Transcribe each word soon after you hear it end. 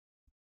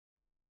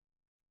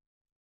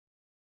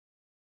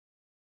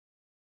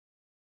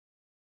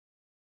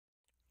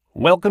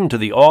Welcome to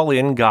the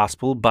All-In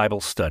Gospel Bible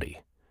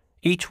Study.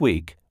 Each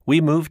week, we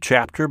move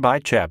chapter by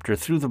chapter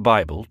through the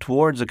Bible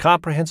towards a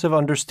comprehensive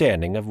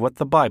understanding of what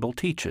the Bible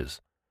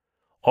teaches.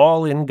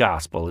 All-In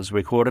Gospel is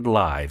recorded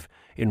live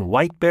in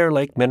White Bear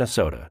Lake,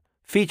 Minnesota,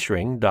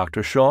 featuring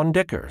Dr. Sean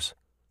Dickers.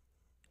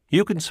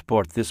 You can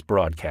support this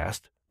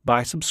broadcast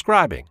by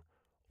subscribing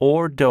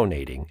or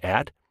donating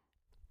at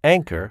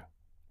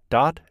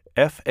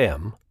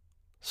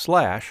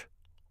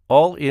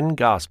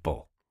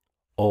anchor.fm/allingospel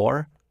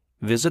or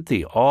visit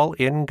the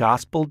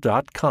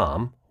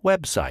allingospel.com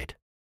website.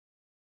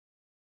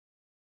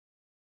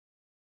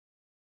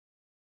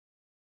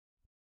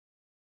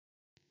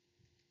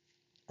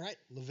 All right,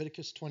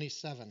 Leviticus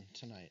 27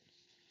 tonight.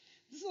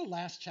 This is the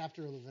last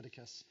chapter of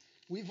Leviticus.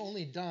 We've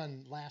only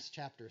done last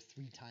chapter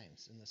 3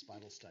 times in this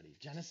Bible study.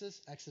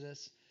 Genesis,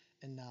 Exodus,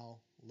 and now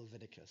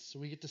Leviticus. So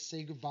we get to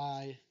say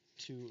goodbye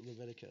to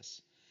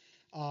Leviticus.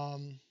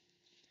 In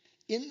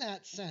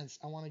that sense,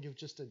 I want to give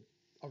just a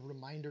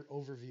reminder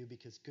overview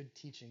because good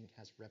teaching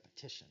has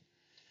repetition.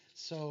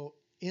 So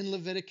in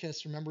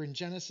Leviticus, remember in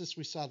Genesis,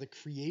 we saw the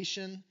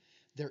creation.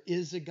 There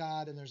is a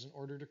God and there's an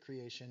order to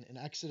creation. In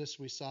Exodus,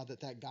 we saw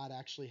that God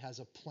actually has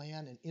a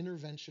plan, an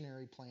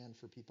interventionary plan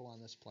for people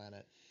on this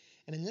planet.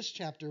 And in this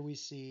chapter, we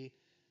see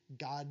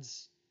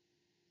God's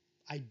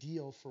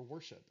ideal for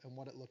worship and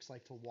what it looks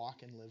like to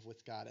walk and live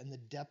with God. And the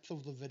depth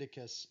of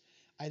Leviticus,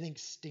 I think,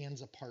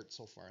 stands apart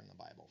so far in the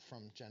Bible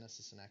from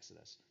Genesis and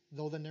Exodus.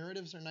 Though the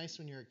narratives are nice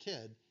when you're a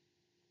kid,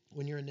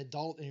 when you're an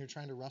adult and you're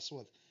trying to wrestle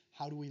with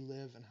how do we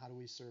live and how do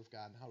we serve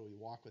God and how do we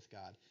walk with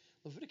God,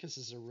 Leviticus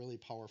is a really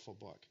powerful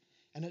book.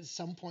 And at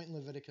some point in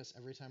Leviticus,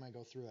 every time I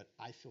go through it,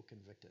 I feel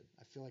convicted.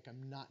 I feel like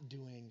I'm not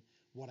doing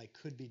what I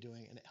could be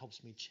doing, and it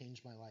helps me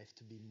change my life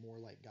to be more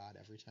like God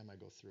every time I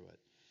go through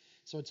it.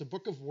 So it's a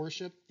book of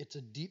worship. It's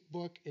a deep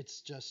book. It's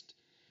just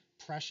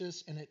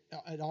precious, and it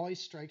always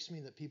strikes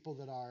me that people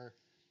that are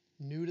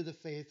new to the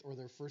faith or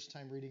their first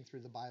time reading through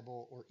the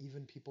Bible, or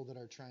even people that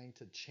are trying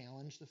to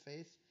challenge the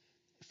faith,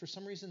 for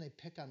some reason they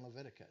pick on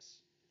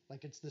Leviticus.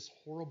 Like it's this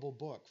horrible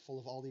book full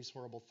of all these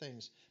horrible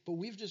things. But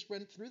we've just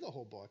went through the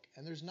whole book,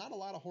 and there's not a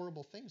lot of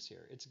horrible things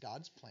here. It's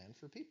God's plan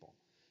for people.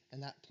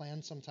 And that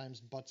plan sometimes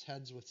butts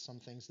heads with some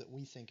things that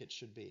we think it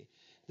should be.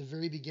 The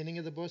very beginning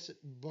of the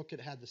book,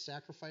 it had the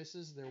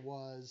sacrifices. There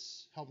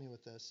was, help me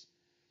with this,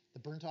 the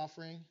burnt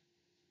offering,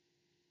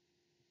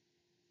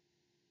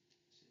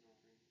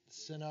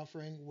 sin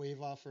offering,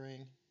 wave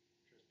offering,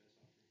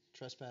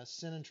 trespass,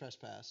 sin and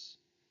trespass,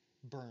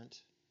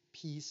 burnt,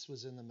 peace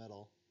was in the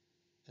middle.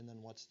 And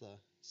then what's the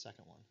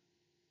second one?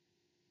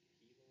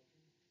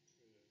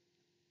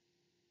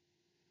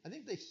 I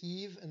think the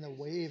heave and the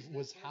wave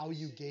was how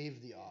you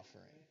gave the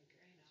offering.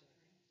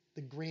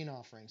 The grain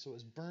offering. So it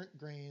was burnt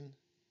grain,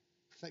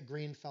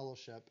 grain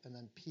fellowship, and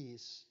then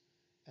peace,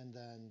 and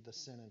then the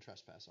sin and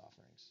trespass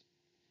offerings.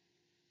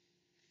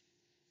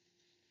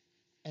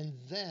 And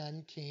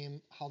then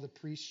came how the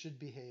priest should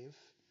behave,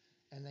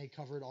 and they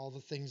covered all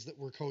the things that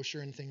were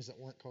kosher and things that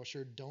weren't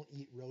kosher. Don't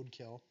eat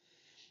roadkill.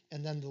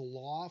 And then the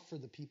law for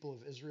the people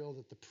of Israel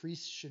that the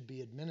priests should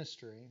be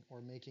administering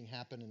or making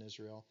happen in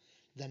Israel.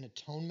 Then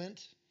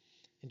atonement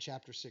in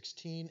chapter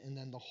 16. And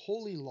then the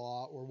holy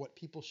law, or what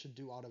people should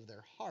do out of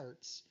their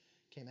hearts,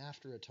 came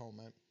after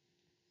atonement.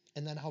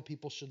 And then how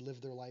people should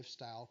live their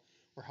lifestyle,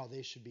 or how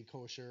they should be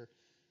kosher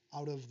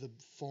out of the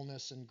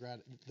fullness and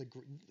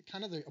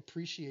kind of the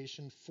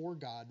appreciation for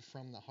God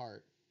from the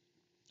heart.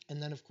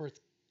 And then, of course,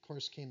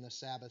 came the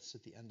Sabbaths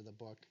at the end of the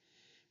book,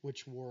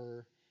 which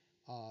were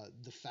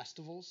the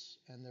festivals,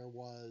 and there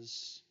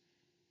was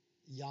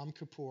Yom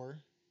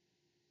Kippur.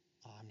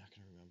 I'm not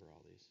going to remember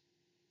all these.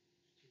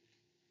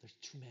 There's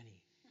too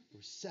many. There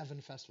were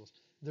 7 festivals.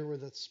 There were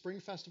the spring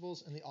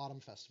festivals and the autumn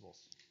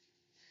festivals.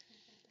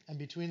 And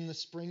between the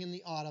spring and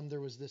the autumn,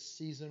 there was this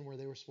season where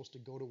they were supposed to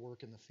go to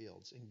work in the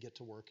fields and get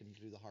to work and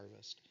do the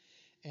harvest.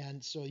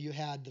 And so you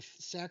had the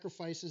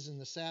sacrifices and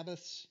the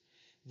Sabbaths,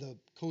 the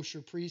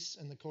kosher priests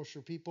and the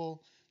kosher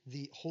people,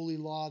 the holy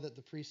law that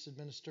the priests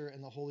administer,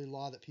 and the holy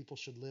law that people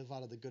should live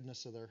out of the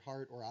goodness of their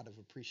heart or out of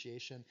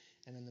appreciation.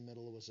 And in the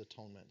middle was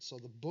atonement. So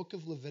the book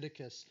of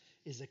Leviticus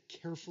is a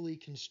carefully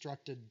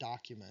constructed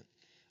document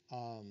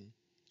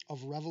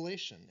of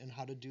revelation and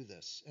how to do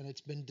this. And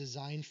it's been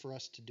designed for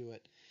us to do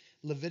it.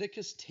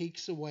 Leviticus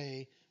takes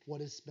away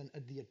what has been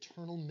the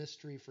eternal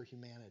mystery for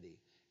humanity,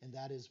 and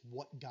that is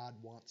what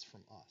God wants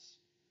from us.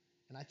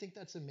 And I think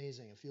that's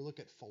amazing. If you look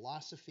at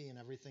philosophy and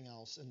everything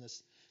else and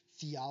this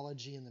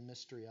theology and the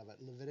mystery of it,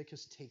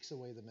 Leviticus takes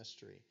away the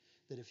mystery.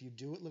 That if you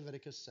do what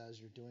Leviticus says,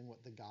 you're doing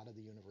what the God of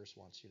the universe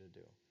wants you to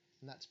do.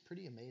 And that's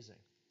pretty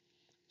amazing.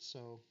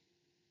 So,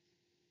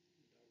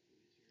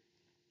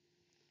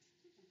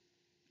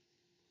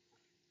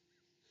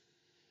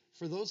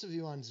 for those of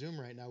you on Zoom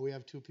right now, we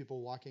have 2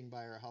 people walking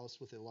by our house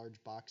with a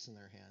large box in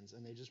their hands,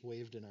 and they just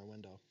waved in our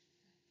window.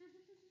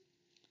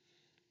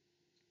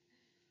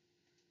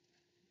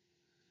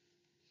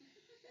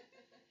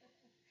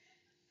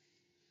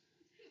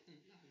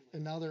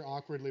 And now they're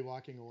awkwardly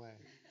walking away.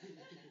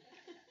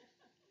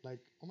 Like,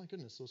 oh my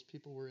goodness, those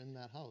people were in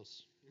that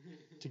house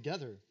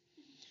together.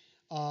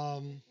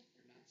 Um,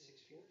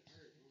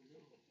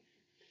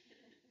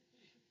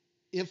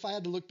 if I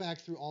had to look back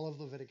through all of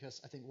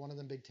Leviticus, I think one of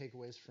the big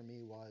takeaways for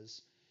me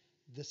was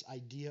this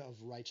idea of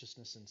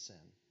righteousness and sin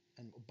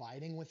and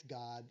abiding with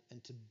God,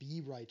 and to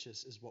be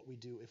righteous is what we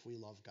do if we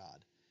love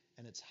God.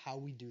 And it's how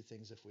we do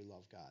things if we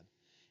love God.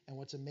 And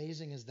what's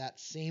amazing is that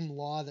same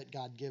law that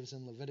God gives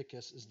in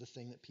Leviticus is the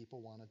thing that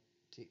people want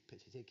to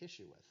take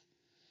issue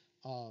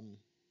with.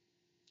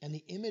 And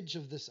the image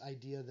of this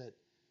idea that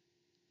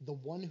the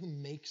one who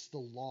makes the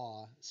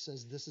law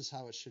says this is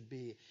how it should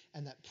be,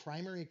 and that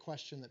primary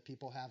question that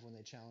people have when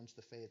they challenge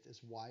the faith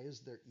is, why is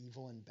there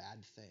evil and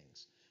bad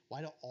things?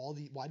 Why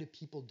do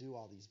people do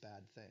all these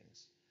bad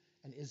things?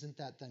 And isn't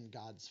that then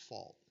God's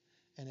fault?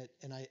 And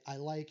I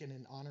like, and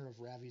in honor of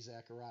Ravi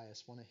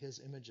Zacharias, one of his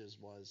images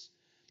was,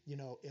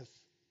 if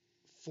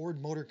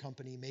Ford Motor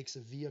Company makes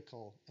a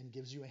vehicle and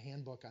gives you a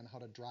handbook on how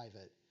to drive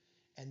it,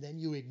 and then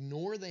you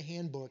ignore the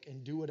handbook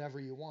and do whatever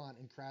you want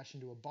and crash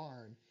into a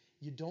barn,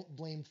 you don't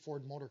blame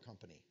Ford Motor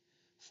Company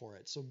for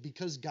it. So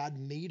because God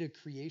made a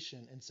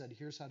creation and said,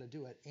 here's how to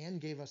do it,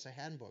 and gave us a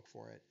handbook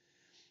for it,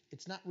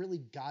 it's not really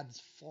God's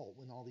fault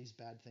when all these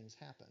bad things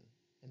happen.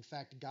 In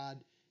fact, God,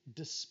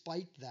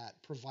 despite that,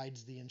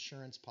 provides the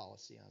insurance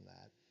policy on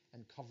that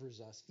and covers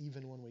us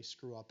even when we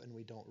screw up and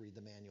we don't read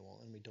the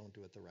manual and we don't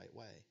do it the right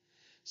way.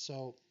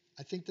 So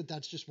I think that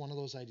that's just one of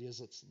those ideas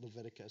that's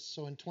Leviticus.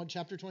 So in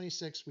chapter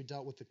 26, we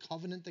dealt with the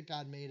covenant that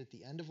God made at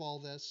the end of all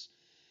this.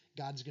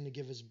 God's going to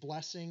give his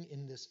blessing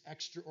in this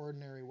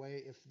extraordinary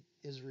way if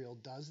Israel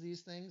does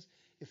these things.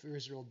 If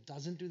Israel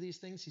doesn't do these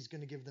things, he's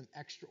going to give them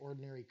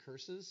extraordinary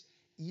curses.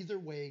 Either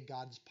way,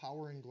 God's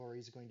power and glory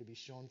is going to be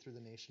shown through the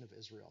nation of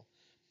Israel.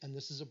 And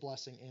this is a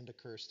blessing and a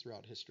curse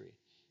throughout history.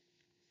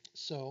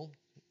 So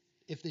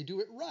if they do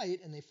it right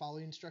and they follow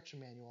the instruction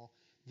manual,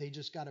 they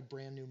just got a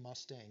brand new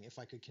Mustang, if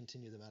I could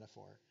continue the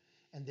metaphor.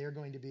 And they're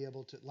going to be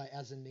able to, like,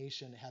 as a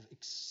nation, have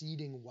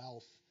exceeding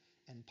wealth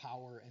and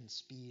power and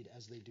speed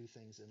as they do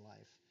things in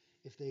life.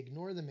 If they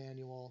ignore the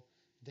manual,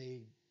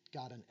 they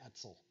got an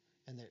Etzel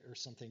or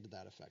something to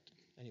that effect.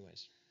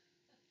 Anyways,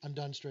 I'm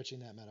done stretching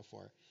that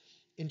metaphor.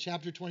 In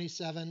chapter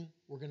 27,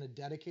 we're going to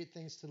dedicate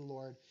things to the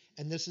Lord,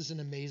 and this is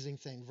an amazing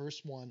thing.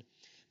 Verse 1,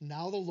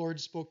 now the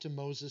Lord spoke to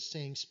Moses,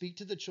 saying, speak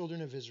to the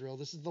children of Israel.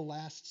 This is the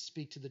last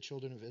speak to the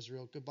children of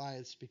Israel.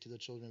 Goodbye, speak to the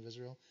children of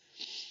Israel.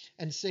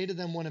 And say to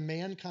them, when a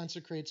man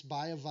consecrates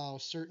by a vow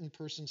certain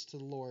persons to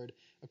the Lord,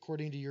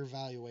 according to your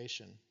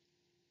valuation.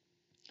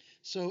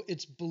 So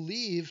it's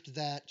believed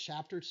that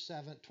chapter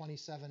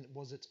 27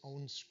 was its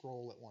own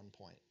scroll at one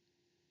point.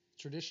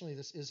 Traditionally,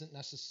 this isn't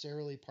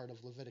necessarily part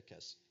of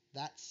Leviticus.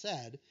 That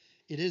said,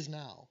 it is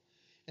now.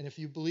 And if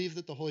you believe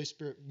that the Holy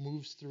Spirit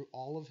moves through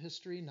all of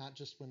history, not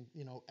just when,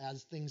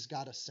 as things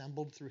got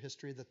assembled through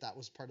history, that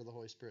was part of the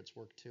Holy Spirit's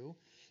work too,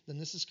 then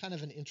this is kind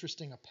of an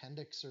interesting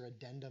appendix or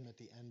addendum at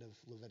the end of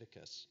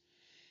Leviticus.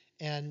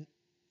 And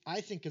I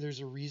think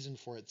there's a reason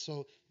for it.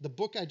 So the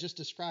book I just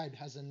described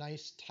has a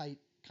nice, tight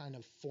kind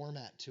of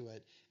format to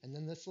it. And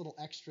then this little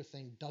extra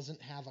thing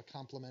doesn't have a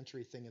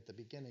complementary thing at the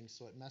beginning,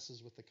 so it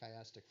messes with the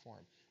chiastic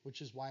form,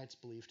 which is why it's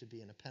believed to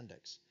be an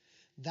appendix.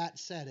 That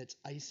said, it's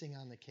icing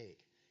on the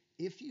cake.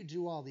 If you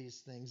do all these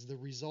things, the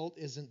result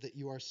isn't that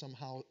you are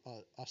somehow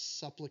a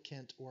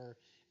supplicant or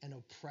an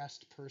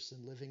oppressed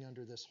person living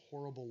under this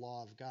horrible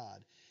law of God.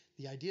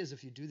 The idea is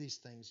if you do these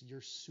things,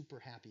 you're super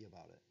happy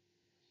about it.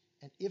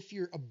 And if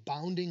you're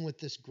abounding with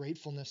this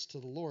gratefulness to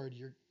the Lord,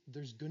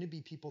 there's going to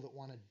be people that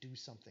want to do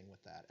something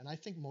with that. And I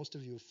think most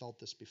of you have felt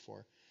this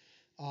before.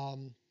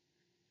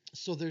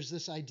 So there's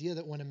this idea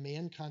that when a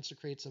man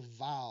consecrates a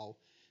vow,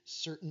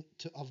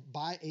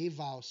 by a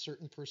vow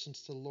certain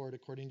persons to the Lord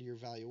according to your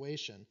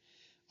valuation.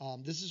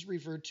 This is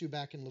referred to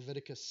back in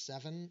Leviticus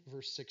 7,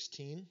 verse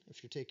 16,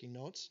 if you're taking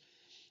notes.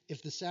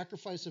 If the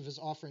sacrifice of his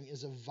offering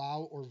is a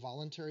vow or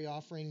voluntary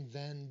offering,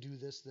 then do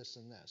this, this,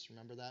 and this.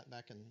 Remember that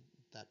back in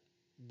that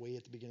way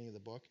at the beginning of the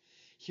book?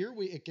 Here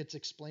it gets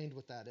explained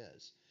what that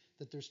is.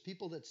 That there's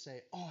people that say,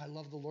 oh, I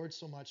love the Lord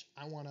so much,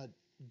 I want to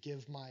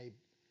give my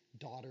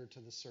daughter to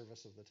the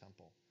service of the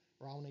temple.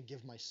 Or I want to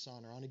give my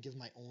son, or I want to give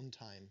my own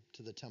time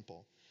to the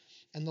temple.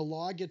 And the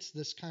law gets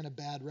this kind of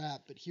bad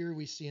rap, but here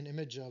we see an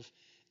image of,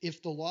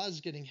 if the law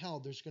is getting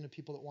held, there's going to be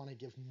people that want to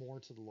give more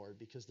to the Lord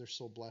because they're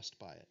so blessed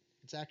by it.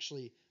 It's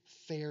actually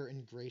fair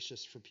and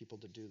gracious for people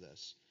to do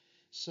this.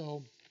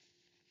 So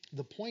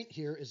the point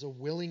here is a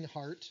willing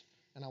heart,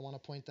 and I want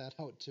to point that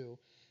out too.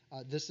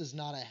 This is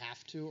not a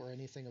have to or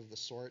anything of the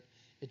sort.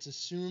 It's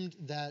assumed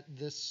that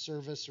this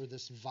service or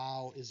this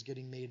vow is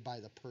getting made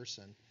by the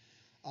person.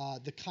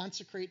 The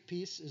consecrate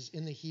piece is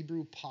in the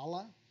Hebrew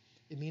pala.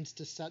 It means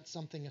to set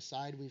something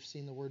aside. We've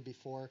seen the word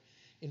before.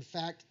 In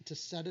fact, to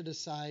set it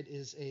aside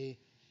is a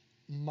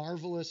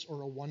marvelous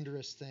or a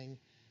wondrous thing,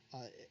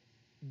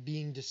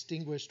 being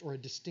distinguished, or a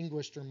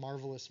distinguished or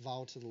marvelous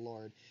vow to the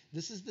Lord.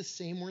 This is the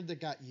same word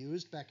that got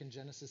used back in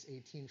Genesis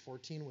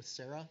 18:14 with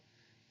Sarah,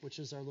 which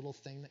is our little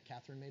thing that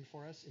Catherine made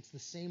for us. It's the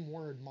same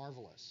word,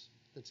 marvelous,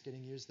 that's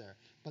getting used there.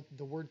 But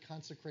the word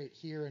consecrate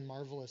here and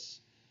marvelous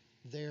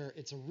there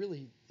it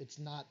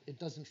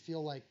doesn't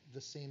feel like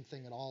the same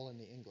thing at all in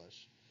the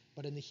English.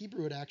 But in the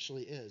Hebrew, it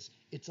actually is.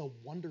 It's a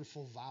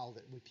wonderful vow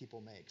that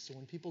people make. So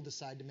when people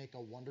decide to make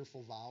a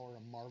wonderful vow or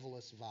a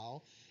marvelous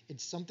vow,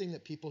 it's something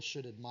that people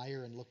should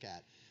admire and look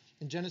at.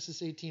 In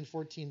Genesis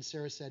 18:14,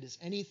 Sarah said, "Is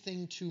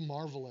anything too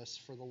marvelous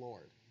for the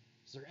Lord?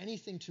 Is there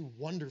anything too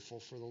wonderful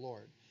for the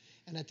Lord?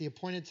 And at the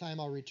appointed time,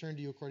 I'll return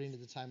to you according to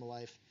the time of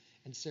life,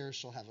 and Sarah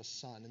shall have a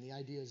son." And the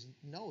idea is,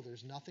 no,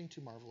 there's nothing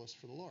too marvelous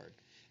for the Lord.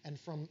 And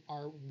from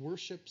our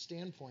worship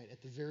standpoint,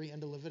 at the very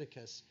end of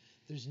Leviticus,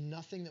 there's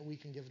nothing that we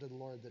can give to the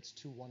Lord that's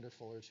too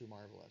wonderful or too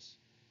marvelous.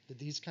 That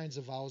these kinds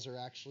of vows are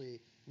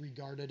actually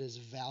regarded as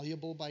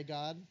valuable by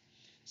God.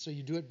 So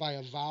you do it by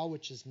a vow,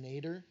 which is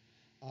nader,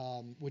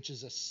 which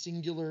is a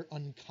singular,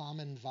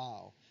 uncommon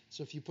vow.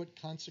 So if you put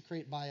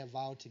consecrate by a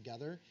vow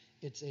together,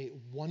 it's a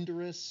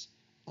wondrous,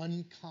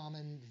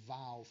 uncommon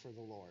vow for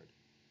the Lord.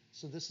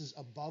 So this is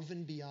above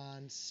and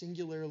beyond,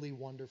 singularly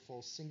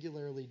wonderful,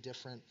 singularly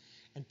different.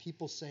 And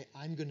people say,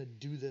 I'm going to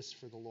do this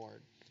for the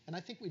Lord. And I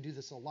think we do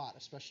this a lot,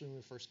 especially when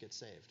we first get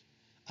saved.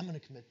 I'm going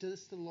to commit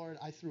this to the Lord.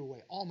 I threw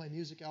away all my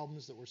music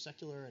albums that were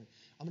secular, and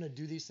I'm going to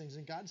do these things.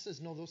 And God says,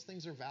 no, those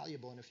things are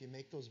valuable, and if you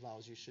make those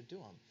vows, you should do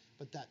them.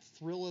 But that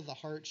thrill of the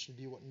heart should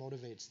be what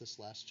motivates this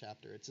last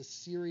chapter. It's a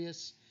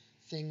serious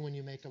thing when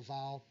you make a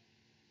vow.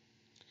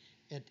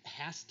 It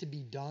has to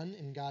be done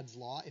in God's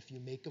law. If you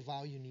make a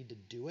vow, you need to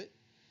do it.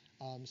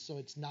 So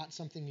it's not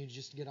something you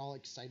just get all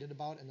excited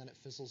about and then it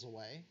fizzles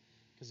away,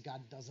 because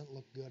God doesn't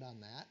look good on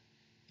that.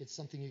 It's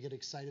something you get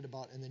excited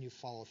about and then you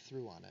follow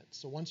through on it.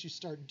 So once you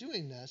start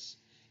doing this,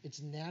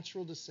 it's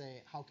natural to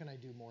say, how can I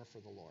do more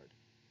for the Lord?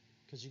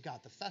 Because you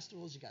got the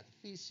festivals, you got the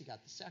feasts, you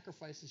got the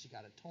sacrifices, you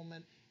got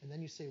atonement, and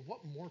then you say,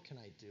 what more can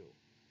I do?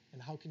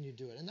 And how can you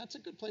do it? And that's a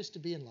good place to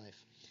be in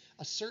life.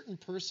 A certain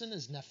person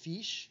is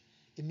nephesh.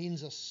 It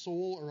means a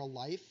soul or a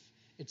life.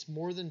 It's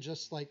more than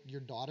just like your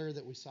daughter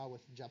that we saw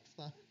with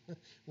Jephthah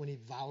when he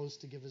vows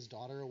to give his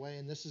daughter away.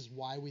 And this is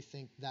why we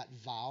think that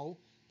vow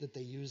that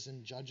they use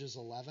in Judges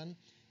 11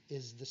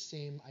 is the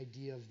same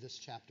idea of this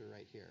chapter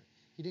right here.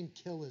 He didn't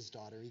kill his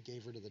daughter, he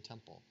gave her to the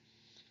temple.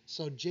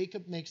 So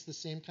Jacob makes the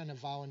same kind of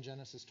vow in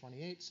Genesis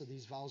 28. So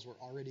these vows were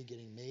already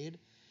getting made.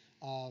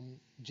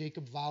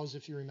 Jacob vows,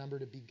 if you remember,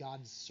 to be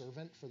God's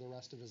servant for the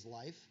rest of his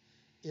life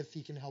if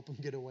he can help him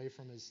get away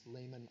from his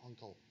lame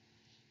uncle.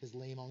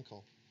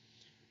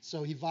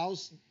 So he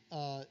vows,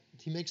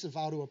 he makes a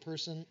vow to a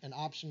person, an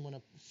option when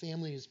a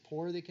family is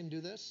poor, they can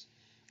do this.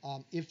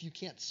 If you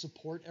can't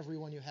support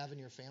everyone you have in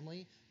your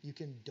family, you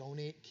can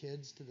donate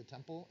kids to the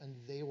temple and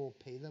they will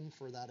pay them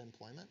for that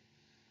employment.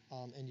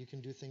 And you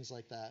can do things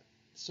like that.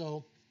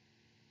 So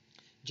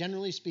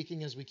generally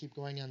speaking, as we keep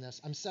going on this,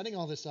 I'm setting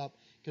all this up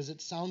because it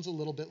sounds a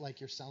little bit like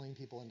you're selling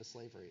people into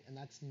slavery. And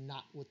that's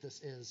not what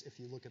this is if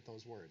you look at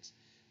those words.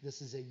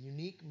 This is a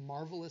unique,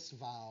 marvelous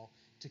vow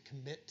to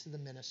commit to the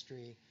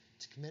ministry,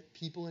 to commit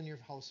people in your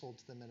household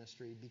to the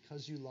ministry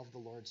because you love the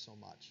Lord so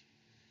much.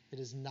 It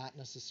is not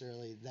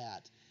necessarily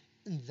that.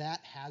 And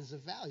that has a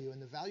value,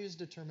 and the value is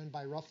determined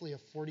by roughly a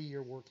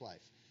 40-year work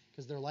life,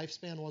 because their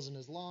lifespan wasn't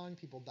as long,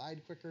 people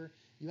died quicker.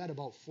 You had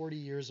about 40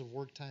 years of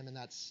work time, and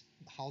that's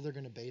how they're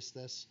going to base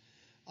this.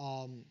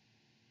 And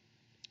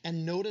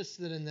notice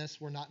that in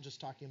this, we're not just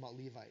talking about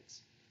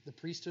Levites. The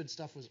priesthood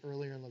stuff was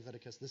earlier in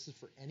Leviticus. This is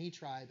for any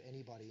tribe,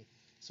 anybody.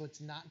 So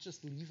it's not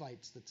just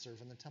Levites that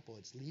serve in the temple.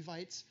 It's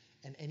Levites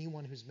and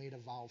anyone who's made a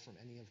vow from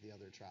any of the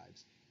other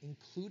tribes,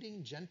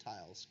 including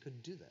Gentiles,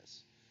 could do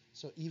this.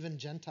 So even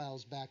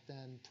Gentiles back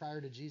then,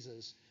 prior to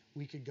Jesus,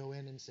 we could go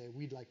in and say,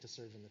 we'd like to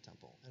serve in the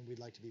temple and we'd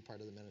like to be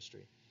part of the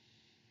ministry.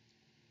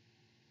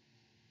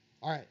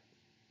 All right,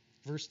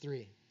 verse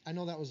 3. I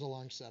know that was a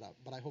long setup,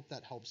 but I hope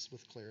that helps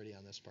with clarity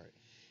on this part.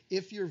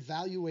 If your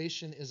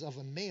valuation is of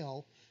a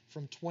male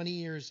from 20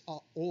 years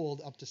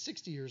old up to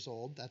 60 years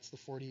old, that's the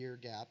 40-year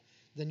gap,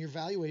 then your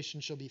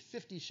valuation shall be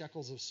 50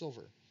 shekels of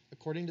silver,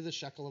 according to the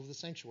shekel of the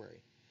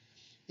sanctuary.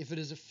 If it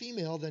is a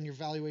female, then your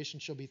valuation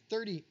shall be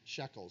 30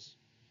 shekels.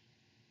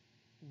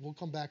 We'll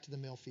come back to the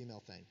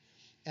male-female thing.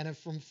 And if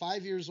from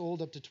 5 years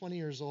old up to 20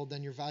 years old,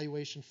 then your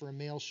valuation for a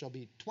male shall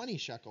be 20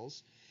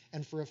 shekels,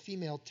 and for a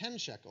female 10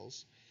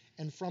 shekels.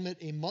 And from it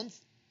a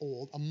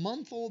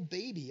month-old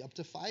baby up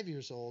to 5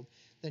 years old,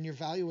 then your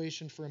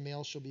valuation for a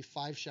male shall be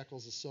 5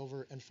 shekels of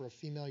silver, and for a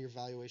female your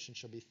valuation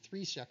shall be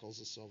 3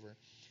 shekels of silver.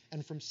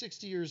 And from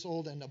 60 years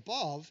old and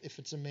above, if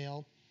it's a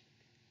male,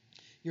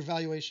 your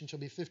valuation shall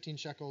be 15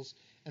 shekels,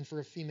 and for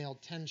a female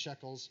 10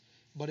 shekels.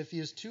 But if he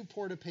is too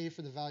poor to pay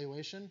for the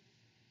valuation,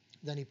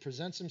 then he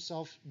presents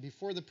himself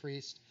before the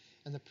priest,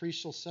 and the priest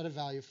shall set a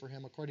value for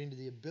him according to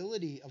the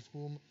ability of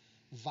whom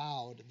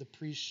vowed, the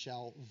priest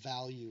shall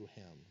value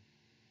him.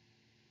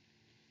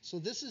 So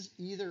this is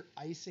either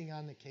icing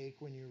on the cake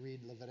when you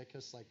read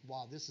Leviticus, like,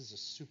 wow, this is a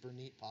super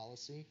neat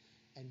policy,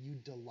 and you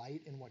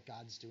delight in what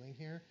God's doing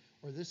here,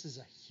 or this is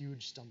a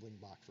huge stumbling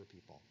block for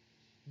people.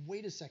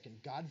 Wait a second,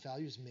 God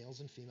values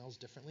males and females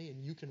differently,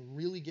 and you can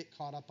really get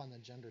caught up on the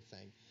gender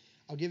thing.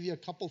 I'll give you a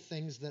couple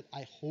things that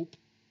I hope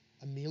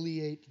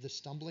ameliorate the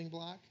stumbling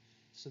block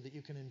so that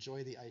you can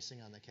enjoy the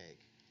icing on the cake.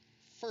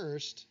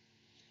 first,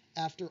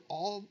 after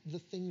all the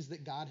things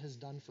that God has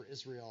done for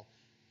Israel,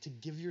 to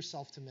give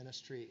yourself to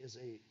ministry is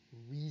a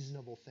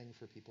reasonable thing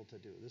for people to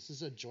do. This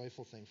is a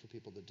joyful thing for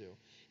people to do.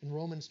 In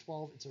Romans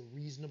 12, it's a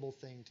reasonable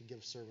thing to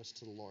give service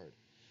to the Lord.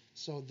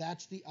 So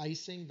that's the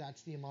icing,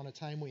 that's the amount of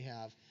time we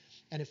have.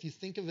 And if you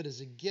think of it as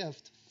a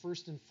gift,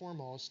 first and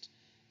foremost,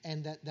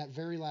 and that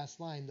very last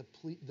line,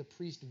 the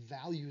priest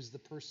values the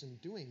person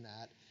doing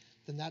that,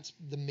 then that's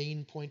the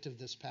main point of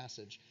this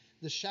passage.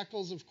 The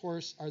shekels, of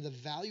course, are the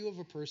value of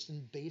a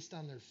person based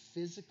on their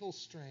physical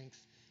strength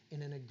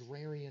in an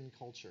agrarian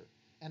culture.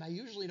 And I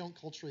usually don't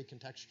culturally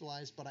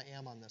contextualize, but I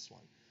am on this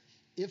one.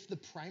 If the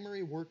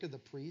primary work of the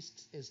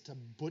priests is to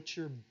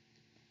butcher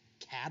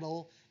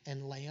cattle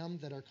and lamb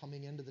that are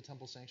coming into the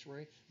temple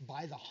sanctuary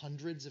by the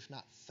hundreds, if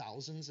not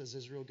thousands, as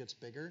Israel gets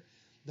bigger,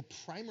 the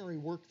primary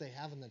work they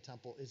have in the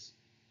temple is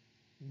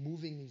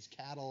moving these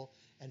cattle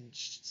and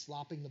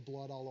slopping the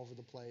blood all over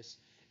the place.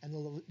 And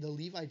the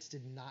Levites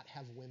did not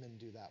have women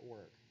do that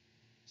work.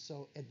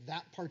 So at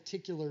that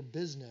particular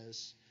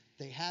business,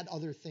 they had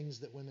other things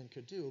that women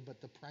could do,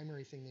 but the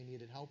primary thing they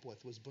needed help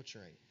with was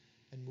butchering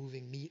and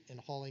moving meat and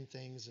hauling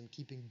things and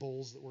keeping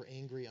bulls that were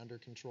angry under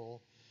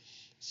control.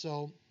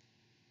 So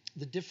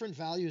the different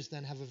values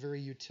then have a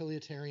very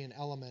utilitarian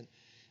element,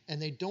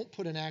 and they don't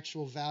put an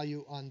actual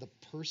value on the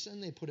person,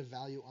 they put a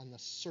value on the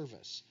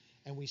service.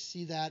 And we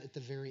see that at the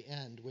very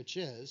end, which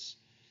is,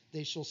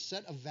 they shall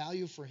set a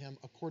value for him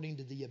according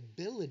to the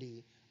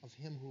ability of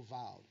him who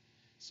vowed.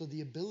 So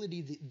the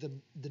ability,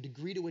 the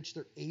degree to which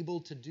they're able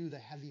to do the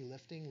heavy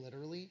lifting,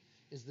 literally,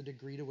 is the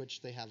degree to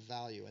which they have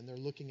value, and they're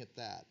looking at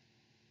that.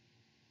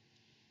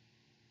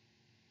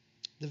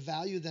 The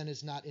value then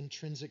is not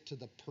intrinsic to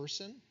the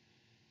person.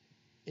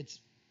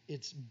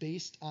 It's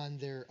based on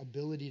their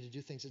ability to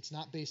do things. It's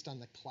not based on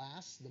the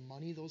class, the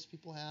money those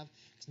people have.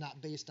 It's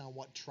not based on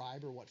what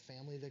tribe or what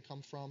family they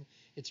come from.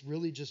 It's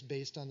really just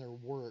based on their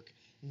work,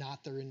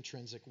 not their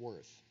intrinsic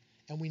worth.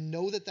 And we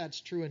know that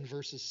that's true in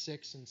verses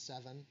 6 and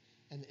 7.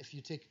 And if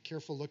you take a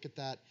careful look at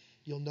that,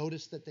 you'll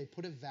notice that they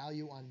put a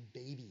value on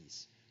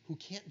babies who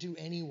can't do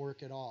any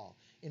work at all.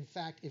 In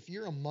fact, if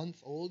you're a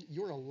month old,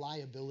 you're a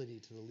liability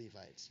to the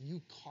Levites.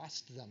 You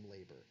cost them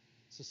labor.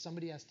 So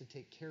somebody has to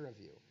take care of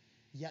you.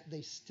 Yet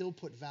they still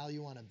put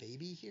value on a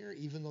baby here,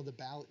 even though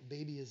the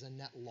baby is a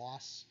net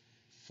loss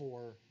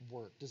for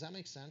work. Does that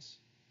make sense?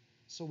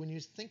 So when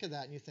you think of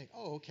that and you think,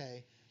 oh,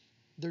 okay,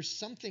 there's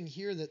something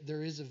here that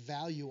there is a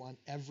value on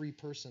every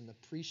person. The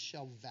priest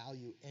shall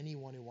value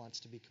anyone who wants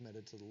to be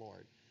committed to the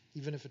Lord,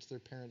 even if it's their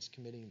parents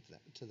committing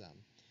to them.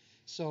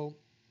 So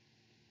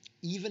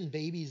even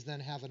babies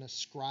then have an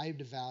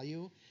ascribed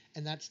value,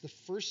 and that's the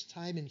first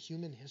time in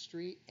human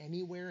history,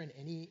 anywhere in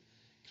any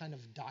kind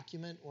of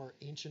document or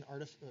ancient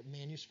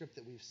manuscript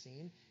that we've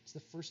seen, it's the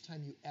first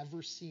time you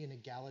ever see an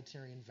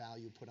egalitarian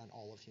value put on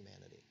all of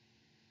humanity.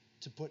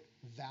 To put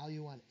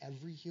value on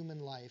every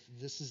human life,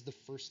 this is the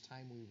first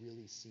time we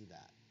really see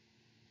that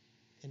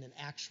in an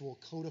actual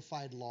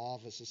codified law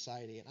of a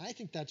society. And I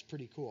think that's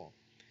pretty cool.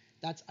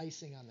 That's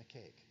icing on the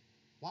cake.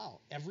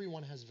 Wow,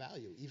 everyone has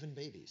value, even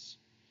babies.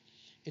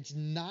 It's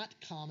not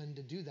common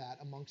to do that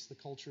amongst the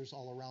cultures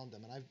all around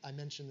them. And I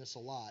mention this a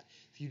lot.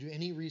 If you do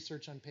any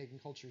research on pagan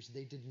cultures,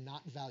 they did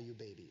not value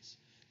babies.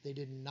 They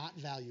did not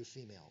value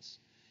females.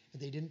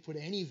 They didn't put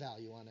any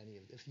value on any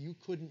of it. If you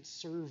couldn't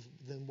serve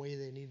the way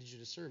they needed you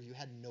to serve, you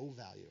had no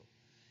value.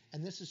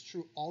 And this is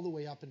true all the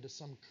way up into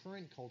some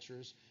current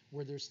cultures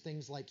where there's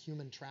things like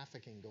human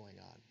trafficking going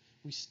on.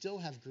 We still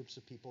have groups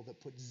of people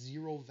that put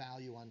zero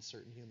value on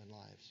certain human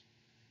lives,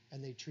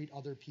 and they treat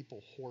other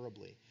people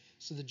horribly.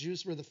 So the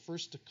Jews were the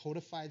first to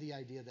codify the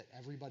idea that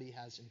everybody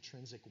has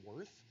intrinsic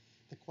worth.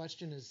 The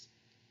question is,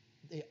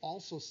 they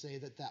also say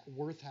that that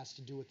worth has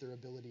to do with their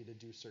ability to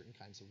do certain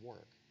kinds of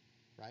work,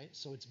 right?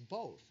 So it's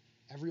both.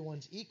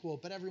 Everyone's equal,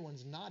 but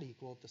everyone's not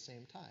equal at the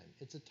same time.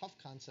 It's a tough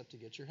concept to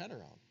get your head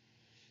around.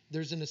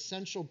 There's an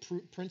essential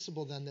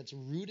principle then that's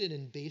rooted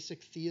in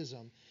basic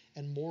theism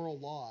and moral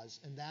laws,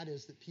 and that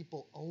is that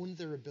people own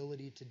their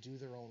ability to do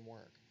their own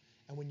work.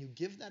 And when you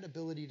give that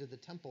ability to the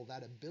temple,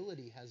 that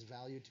ability has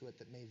value to it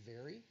that may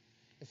vary.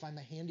 If I'm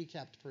a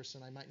handicapped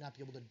person, I might not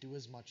be able to do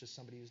as much as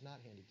somebody who's not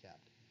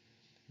handicapped.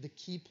 The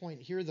key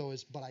point here, though,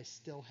 is, but I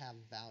still have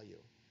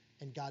value.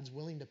 And God's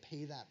willing to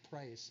pay that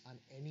price on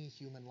any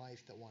human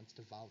life that wants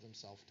to vow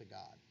themselves to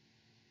God.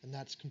 And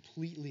that's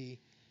completely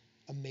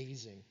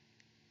amazing.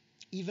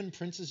 Even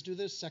princes do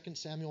this. 2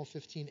 Samuel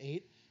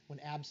 15:8. When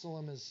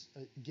Absalom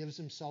gives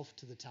himself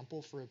to the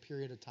temple for a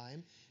period of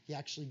time, he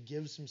actually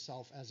gives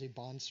himself as a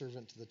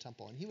bondservant to the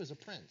temple. And he was a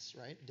prince,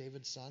 right?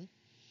 David's son.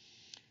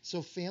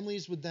 So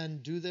families would then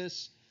do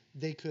this.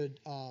 They could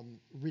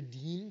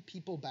redeem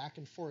people back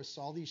and forth.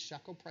 So all these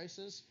shekel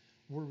prices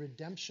were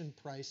redemption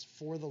price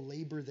for the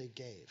labor they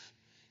gave.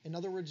 In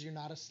other words, you're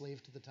not a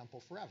slave to the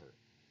temple forever.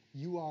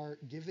 You are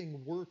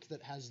giving work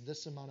that has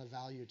this amount of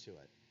value to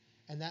it.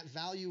 And that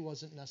value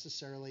wasn't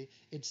necessarily,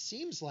 it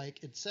seems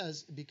like it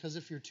says, because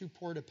if you're too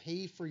poor to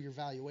pay for your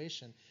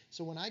valuation.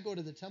 So when I go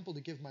to the temple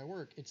to give my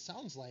work, it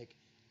sounds like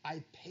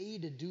I pay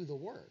to do the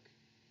work.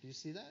 Do you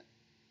see that?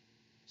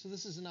 So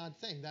this is an odd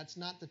thing. That's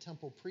not the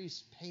temple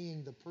priest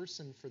paying the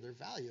person for their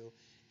value.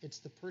 It's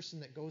the person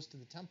that goes to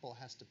the temple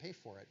has to pay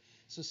for it.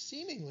 So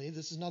seemingly,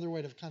 this is another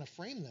way to kind of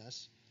frame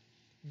this.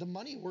 The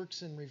money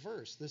works in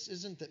reverse. This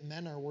isn't that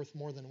men are worth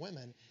more than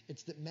women.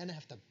 It's that men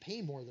have to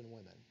pay more than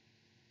women,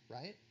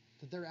 right?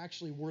 That they're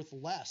actually worth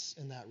less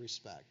in that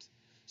respect.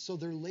 So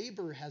their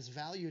labor has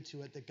value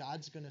to it that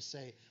God's going to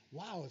say,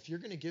 wow, if you're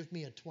going to give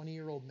me a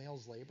 20-year-old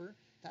male's labor,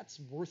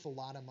 that's worth a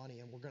lot of money,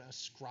 and we're going to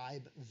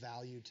ascribe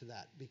value to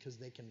that because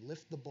they can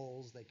lift the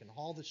bulls, they can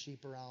haul the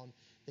sheep around,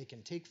 they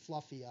can take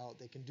Fluffy out,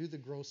 they can do the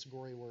gross,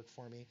 gory work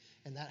for me,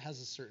 and that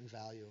has a certain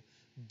value.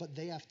 But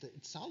they have to,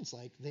 it sounds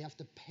like, they have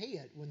to pay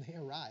it when they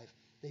arrive.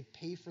 They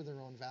pay for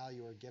their own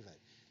value or give it.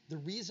 The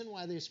reason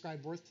why they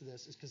ascribe worth to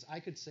this is because I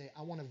could say,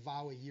 I want to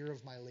vow a year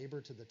of my labor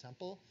to the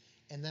temple,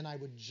 and then I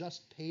would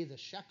just pay the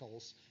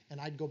shekels,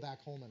 and I'd go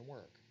back home and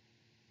work.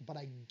 But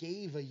I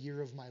gave a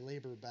year of my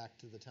labor back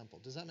to the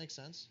temple. Does that make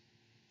sense?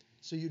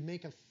 So you'd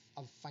make a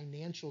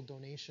financial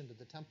donation to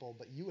the temple,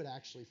 but you would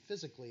actually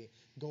physically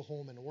go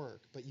home and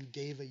work, but you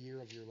gave a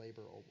year of your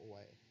labor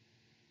away.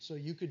 So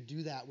you could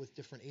do that with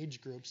different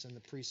age groups, and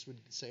the priest would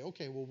say,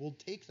 okay, well, we'll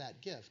take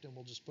that gift, and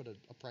we'll just put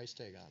a price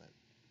tag on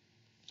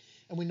it.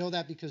 And we know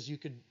that because you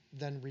could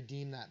then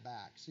redeem that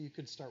back. So you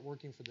could start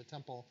working for the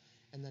temple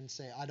and then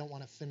say, I don't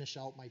want to finish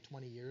out my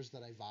 20 years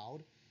that I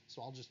vowed,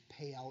 so I'll just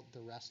pay out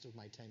the rest of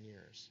my 10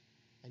 years.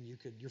 And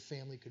your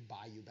family could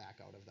buy you back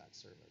out of that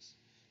service.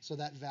 So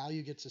that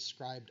value gets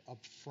ascribed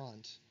up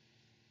front,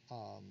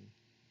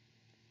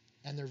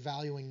 and they're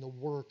valuing the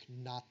work,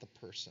 not the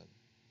person.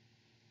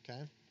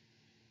 Okay?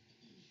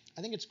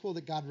 I think it's cool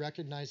that God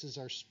recognizes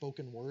our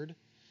spoken word,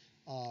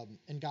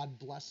 and God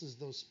blesses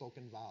those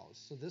spoken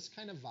vows. So this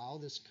kind of vow,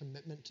 this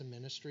commitment to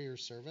ministry or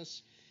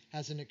service,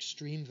 has an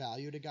extreme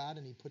value to God,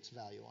 and he puts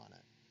value on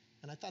it.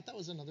 And I thought that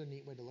was another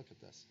neat way to look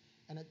at this.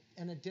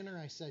 And at dinner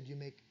I said you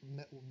make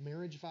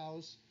marriage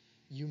vows,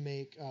 you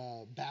make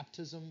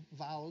baptism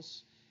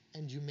vows,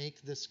 and you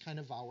make this kind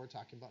of vow we're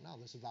talking about now,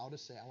 this vow to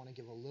say, I want to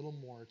give a little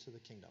more to the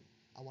kingdom.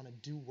 I want to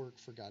do work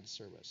for God's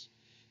service.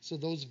 So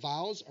those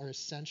vows are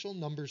essential.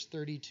 Numbers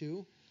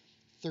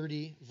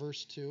 30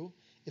 verse 2.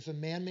 If a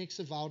man makes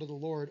a vow to the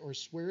Lord or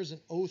swears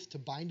an oath to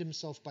bind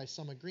himself by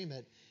some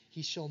agreement,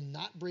 he shall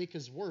not break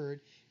his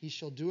word. He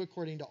shall do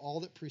according to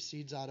all that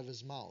proceeds out of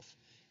his mouth.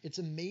 It's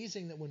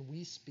amazing that when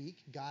we speak,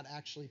 God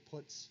actually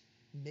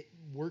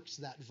works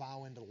that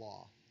vow into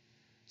law.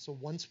 So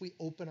once we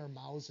open our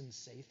mouths and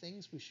say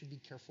things, we should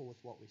be careful with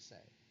what we say,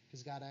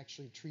 because God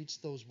actually treats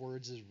those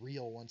words as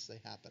real once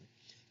they happen.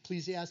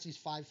 Ecclesiastes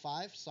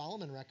 5:5,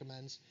 Solomon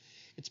recommends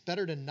it's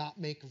better to not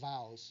make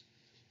vows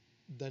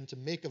than to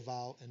make a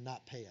vow and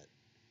not pay it,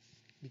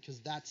 because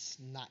that's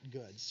not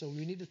good. So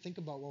we need to think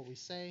about what we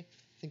say,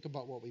 think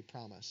about what we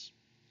promise.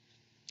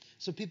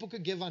 So people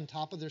could give on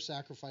top of their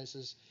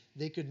sacrifices.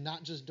 They could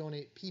not just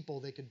donate people,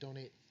 they could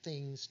donate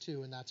things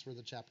too, and that's where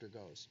the chapter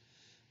goes.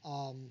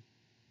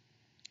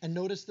 And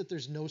notice that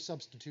there's no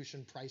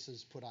substitution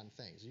prices put on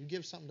things. You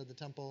give something to the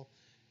temple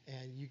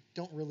and you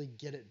don't really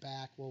get it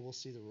back, well, we'll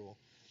see the rule.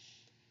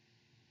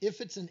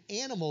 If it's an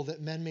animal that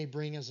men may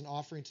bring as an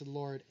offering to the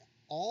Lord,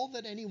 all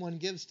that anyone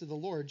gives to the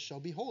Lord shall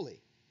be holy.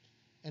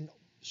 And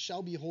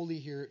shall be holy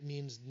here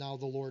means now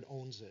the Lord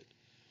owns it.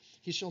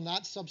 He shall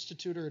not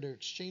substitute or to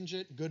exchange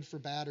it, good for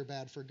bad or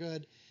bad for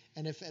good.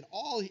 And if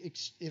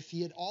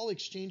he at all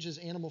exchanges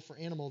animal for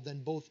animal,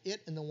 then both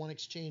it and the one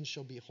exchange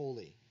shall be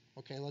holy.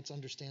 Okay, let's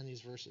understand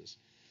these verses.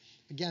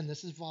 Again,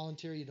 this is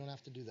voluntary. You don't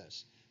have to do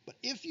this. But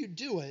if you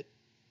do it,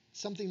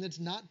 something that's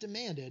not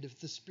demanded, if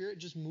the Spirit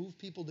just moved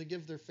people to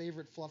give their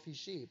favorite fluffy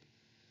sheep,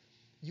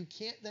 you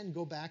can't then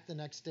go back the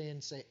next day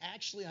and say,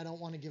 actually, I don't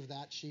want to give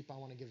that sheep. I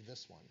want to give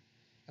this one.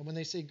 And when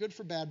they say good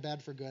for bad,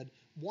 bad for good,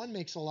 one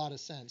makes a lot of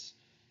sense.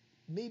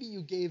 Maybe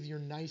you gave your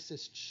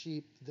nicest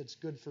sheep that's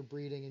good for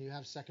breeding and you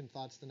have second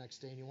thoughts the next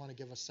day and you want to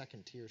give a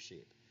second tier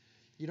sheep.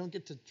 You don't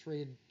get to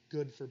trade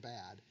good for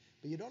bad,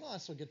 but you don't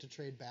also get to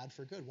trade bad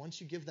for good. Once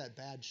you give that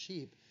bad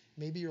sheep,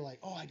 maybe you're like,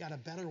 oh, I got a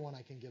better one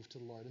I can give to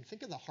the Lord. And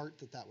think of the heart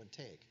that would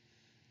take.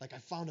 Like, I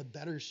found a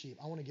better sheep.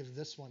 I want to give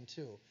this one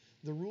too.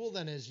 The rule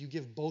then is you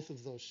give both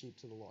of those sheep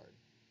to the Lord.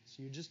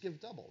 So you just give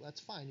double. That's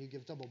fine. You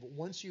give double. But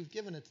once you've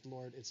given it to the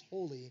Lord, it's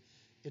holy.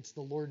 It's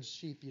the Lord's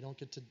sheep. You don't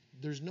get to,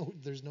 there's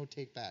no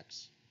take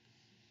backs.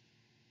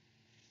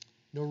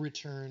 No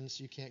returns.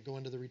 You can't go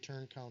into the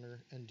return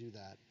counter and do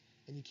that.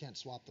 And you can't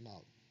swap them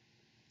out.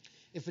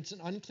 If it's an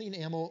unclean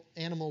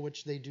animal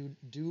which they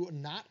do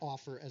not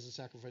offer as a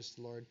sacrifice to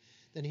the Lord,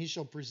 then he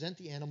shall present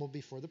the animal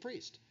before the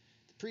priest.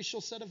 The priest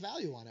shall set a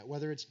value on it,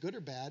 whether it's good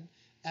or bad.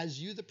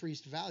 As you, the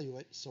priest, value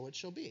it, so it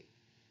shall be.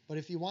 But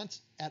if he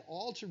wants at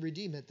all to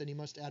redeem it, then he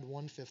must add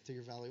 1/5 to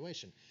your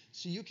valuation.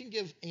 So you can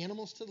give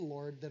animals to the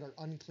Lord that are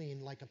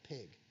unclean, like a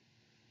pig.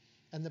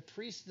 And the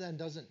priest then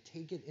doesn't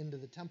take it into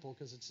the temple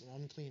because it's an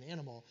unclean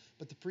animal,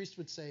 but the priest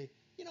would say,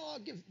 I'll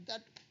give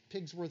that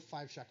pig's worth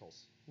 5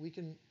 shekels. We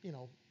can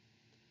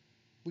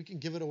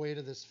give it away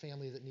to this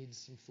family that needs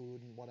some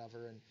food and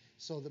whatever. And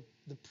so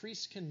the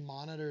priest can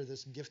monitor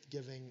this gift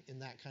giving in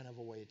that kind of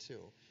a way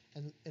too.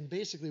 And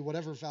basically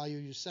whatever value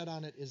you set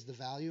on it is the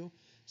value.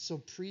 So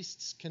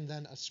priests can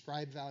then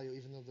ascribe value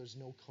even though there's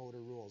no code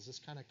or rules. This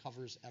kind of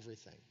covers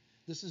everything.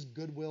 This is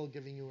goodwill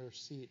giving you a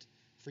receipt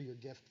for your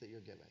gift that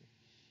you're giving.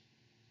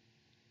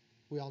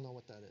 We all know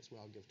what that is. We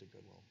all give to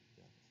goodwill.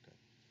 Yeah, okay.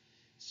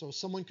 So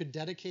someone could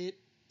dedicate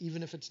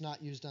even if it's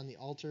not used on the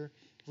altar.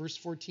 Verse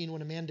 14,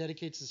 when a man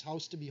dedicates his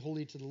house to be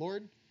holy to the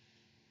Lord,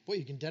 boy,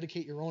 you can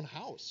dedicate your own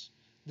house.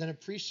 Then a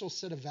priest shall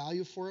set a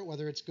value for it,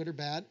 whether it's good or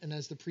bad, and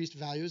as the priest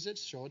values it,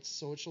 so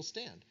it shall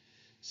stand.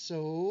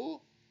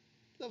 So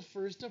the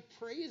first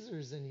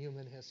appraisers in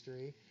human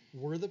history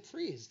were the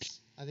priests.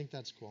 I think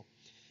that's cool.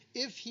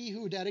 If he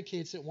who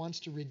dedicates it wants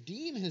to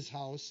redeem his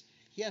house,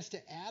 he has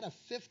to add a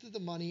fifth of the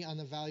money on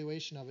the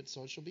valuation of it,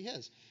 so it shall be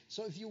his.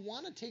 So if you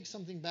want to take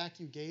something back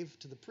you gave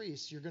to the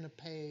priest, you're going to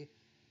pay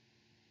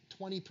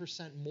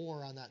 20%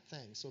 more on that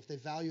thing. So if they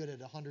value it at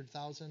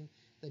 $100,000,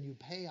 then you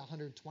pay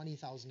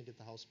 $120,000 to get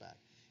the house back.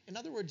 In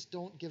other words,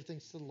 don't give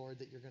things to the Lord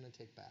that you're going to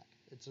take back.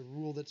 It's a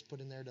rule that's put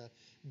in there to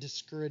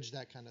discourage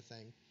that kind of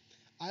thing.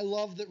 I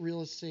love that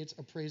real estate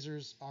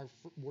appraisers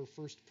were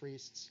first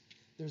priests.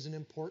 There's an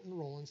important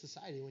role in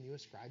society when you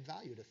ascribe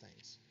value to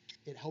things.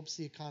 It helps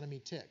the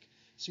economy tick.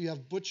 So you have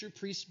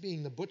priests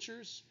being the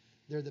butchers,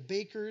 they're the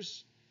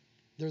bakers,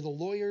 they're the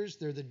lawyers,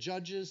 they're the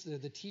judges, they're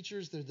the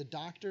teachers, they're the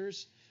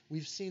doctors.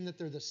 We've seen that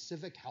they're the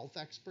civic health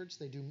experts.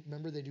 They do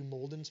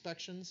mold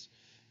inspections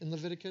in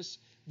Leviticus.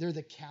 They're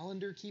the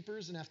calendar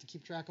keepers and have to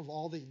keep track of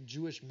all the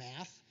Jewish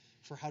math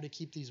for how to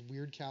keep these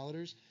weird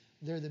calendars.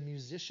 They're the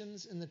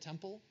musicians in the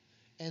temple.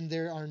 And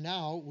there are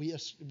now,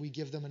 we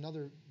give them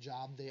another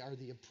job. They are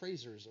the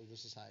appraisers of the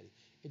society.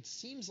 It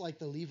seems like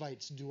the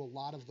Levites do a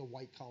lot of the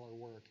white collar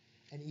work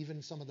and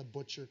even some of the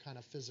butcher kind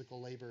of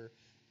physical labor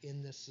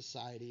in this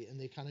society. And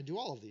they kind of do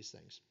all of these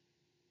things.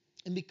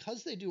 And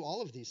because they do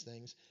all of these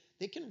things,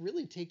 they can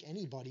really take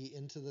anybody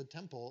into the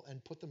temple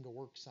and put them to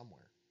work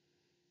somewhere,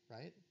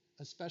 right?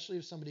 Especially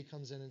if somebody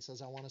comes in and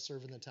says, I want to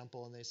serve in the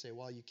temple, and they say,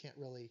 well, you can't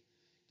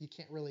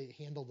really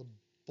handle the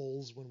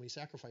bulls when we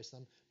sacrifice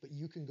them, but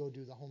you can go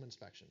do the home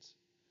inspections.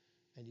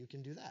 And you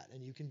can do that.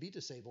 And you can be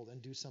disabled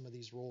and do some of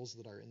these roles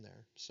that are in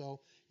there. So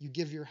you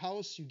give your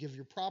house, you give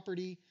your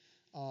property.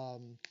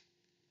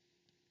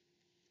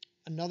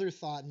 Another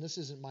thought, and this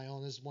isn't my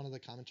own, this is one of the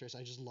commentaries,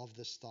 I just love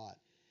this thought.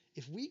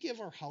 If we give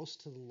our house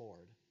to the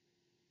Lord,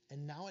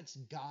 and now it's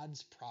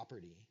God's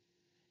property,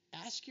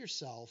 ask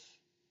yourself,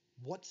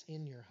 what's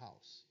in your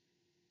house?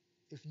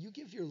 If you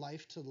give your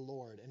life to the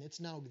Lord, and it's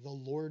now the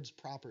Lord's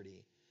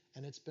property,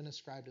 and it's been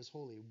ascribed as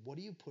holy, what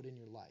do you put in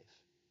your life?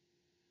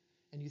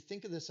 And you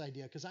think of this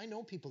idea, because I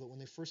know people that when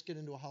they first get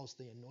into a house,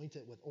 they anoint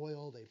it with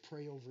oil, they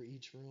pray over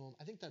each room.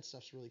 I think that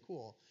stuff's really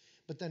cool.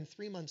 But then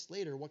 3 months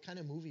later, what kind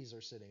of movies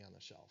are sitting on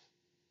the shelf?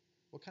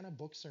 What kind of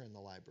books are in the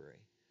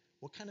library?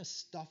 What kind of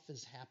stuff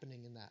is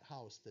happening in that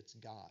house that's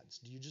God's?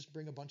 Do you just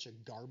bring a bunch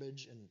of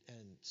garbage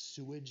and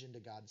sewage into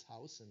God's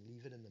house and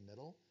leave it in the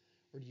middle?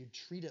 Or do you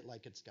treat it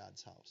like it's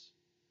God's house?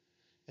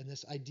 And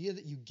this idea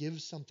that you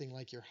give something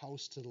like your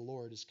house to the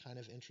Lord is kind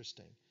of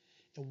interesting.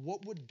 And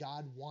what would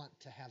God want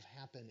to have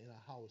happen in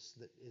a house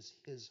that is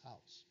his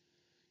house?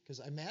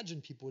 Because I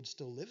imagine people would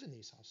still live in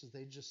these houses.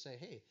 They'd just say,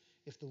 hey,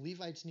 if the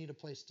Levites need a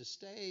place to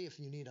stay, if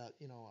you need a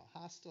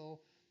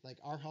hostel, like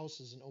our house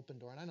is an open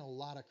door. And I know a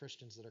lot of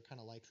Christians that are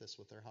kind of like this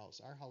with their house.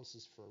 Our house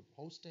is for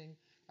hosting.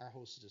 Our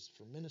house is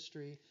for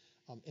ministry.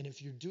 And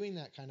if you're doing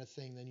that kind of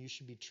thing, then you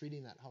should be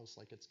treating that house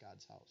like it's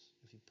God's house.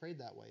 If you prayed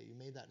that way, you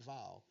made that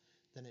vow,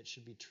 then it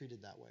should be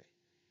treated that way.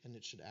 And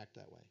it should act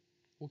that way.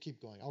 We'll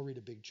keep going. I'll read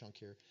a big chunk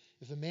here.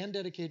 If a man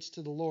dedicates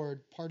to the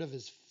Lord part of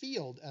his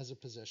field as a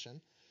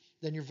possession,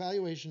 then your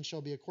valuation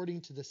shall be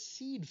according to the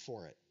seed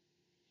for it.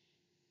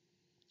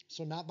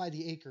 So not by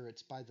the acre,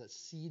 it's by the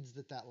seeds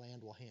that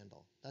land will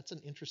handle. That's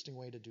an interesting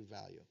way to do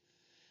value.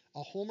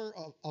 A homer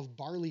of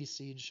barley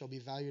seed shall be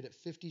valued at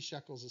 50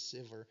 shekels of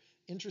silver.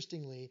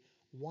 Interestingly,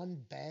 one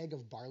bag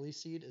of barley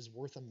seed is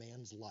worth a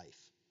man's life.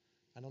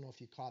 I don't know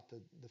if you caught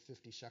the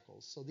 50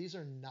 shekels. So these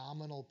are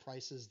nominal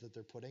prices that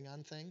they're putting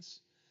on things.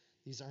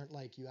 These aren't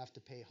like you have to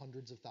pay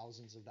hundreds of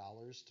thousands of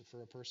dollars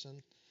for a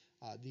person.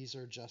 These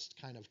are just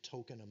kind of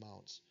token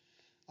amounts.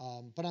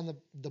 But on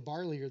the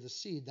barley or the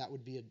seed, that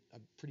would be a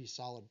pretty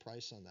solid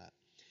price on that.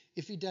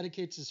 If he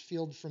dedicates his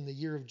field from the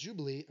year of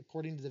Jubilee,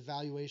 according to the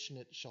valuation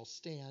it shall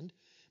stand.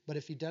 But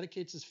if he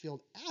dedicates his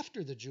field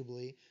after the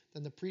Jubilee,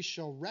 then the priest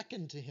shall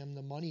reckon to him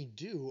the money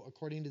due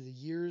according to the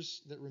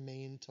years that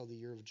remain till the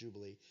year of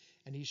Jubilee,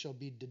 and he shall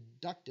be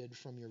deducted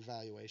from your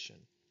valuation.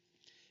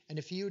 And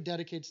if he who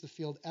dedicates the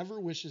field ever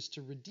wishes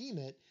to redeem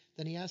it,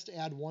 then he has to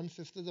add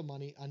 1/5 of the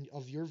money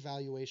of your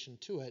valuation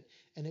to it,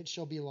 and it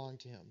shall belong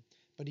to him.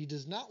 But he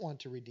does not want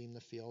to redeem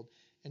the field,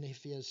 and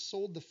if he has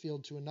sold the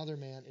field to another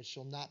man, it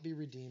shall not be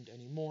redeemed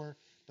anymore.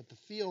 But the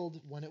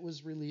field, when it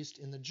was released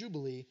in the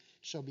Jubilee,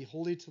 shall be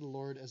holy to the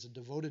Lord as a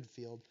devoted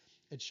field.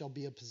 It shall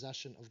be a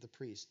possession of the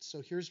priest.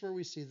 So here's where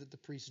we see that the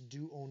priests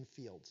do own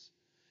fields.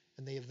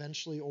 And they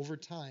eventually, over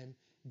time,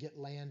 get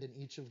land in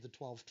each of the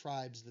 12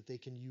 tribes that they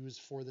can use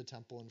for the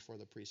temple and for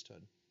the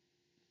priesthood.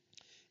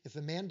 If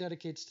a man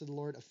dedicates to the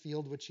Lord a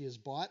field which he has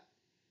bought,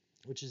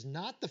 which is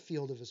not the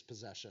field of his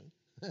possession,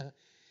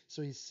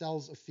 so he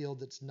sells a field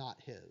that's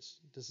not his.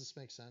 Does this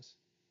make sense?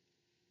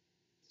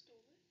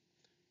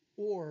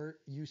 Or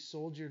you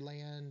sold your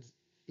land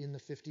in the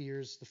 50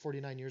 years, the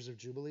 49 years of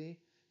Jubilee,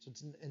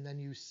 and then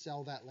you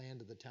sell that land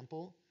to the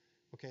temple.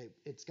 Okay,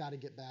 it's got to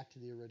get back to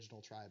the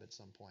original tribe at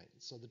some point.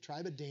 So the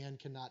tribe of Dan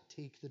cannot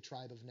take the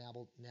tribe of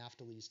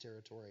Naphtali's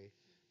territory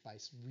by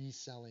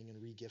reselling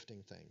and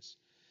regifting things.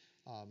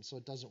 So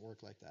it doesn't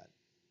work like that.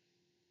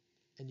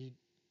 And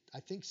I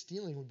think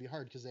stealing would be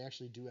hard because they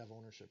actually do have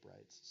ownership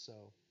rights.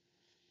 So,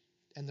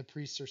 and the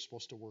priests are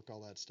supposed to work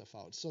all that stuff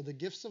out. So the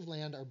gifts of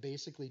land are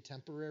basically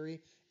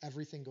temporary.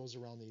 Everything goes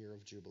around the year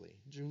of Jubilee.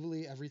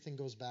 Jubilee, everything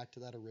goes back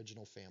to that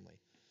original family.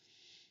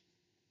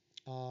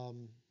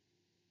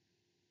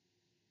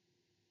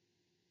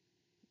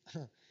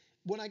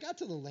 When I got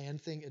to the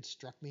land thing, it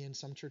struck me, and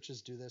some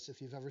churches do this.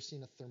 If you've ever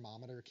seen a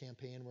thermometer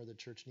campaign where the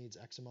church needs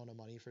X amount of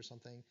money for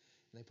something, and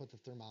they put the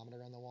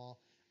thermometer on the wall,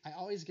 I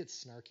always get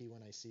snarky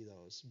when I see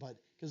those. But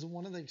because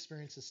one of the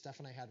experiences Steph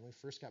and I had when we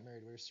first got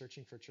married, we were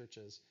searching for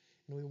churches,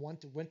 and we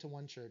went to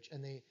one church,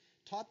 and they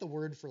taught the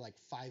word for like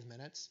 5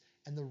 minutes,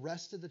 and the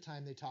rest of the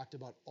time they talked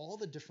about all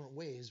the different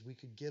ways we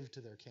could give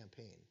to their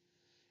campaign.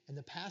 And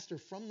the pastor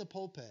from the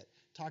pulpit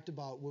talked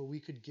about where we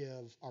could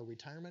give our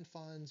retirement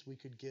funds, we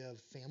could give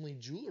family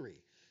jewelry.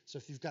 So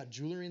if you've got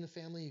jewelry in the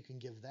family, you can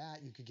give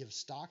that. You could give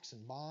stocks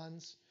and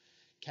bonds,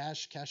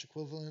 cash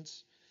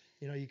equivalents.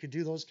 You could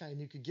do those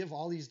you could give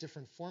all these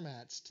different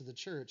formats to the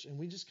church. And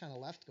we just kind of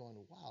left going,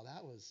 wow,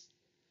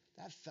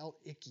 that felt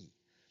icky.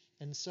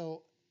 And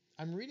so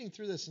I'm reading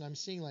through this and I'm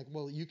seeing like,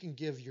 well, you can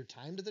give your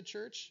time to the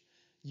church.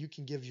 You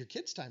can give your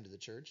kids' time to the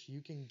church.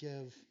 You can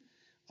give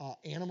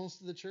animals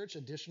to the church,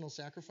 additional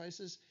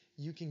sacrifices.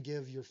 You can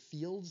give your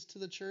fields to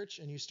the church,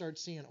 and you start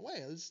seeing,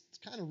 wait, this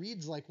kind of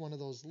reads like one of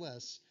those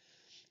lists.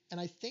 And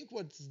I think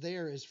what's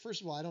there is,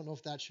 first of all, I don't know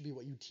if that should be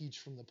what you teach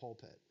from the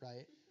pulpit,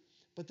 right?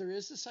 But there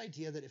is this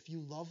idea that if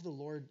you love the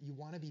Lord, you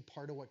want to be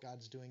part of what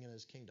God's doing in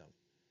his kingdom.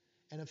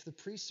 And if the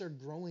priests are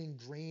growing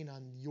grain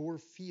on your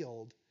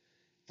field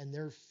and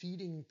they're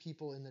feeding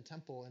people in the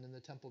temple and in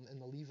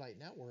the Levite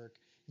network,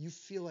 you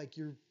feel like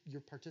you're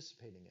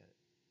participating in it.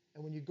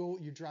 And when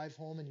you drive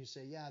home and you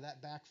say, yeah,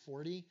 that back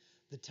 40,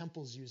 the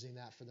temple's using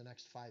that for the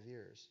next 5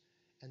 years.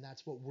 And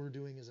that's what we're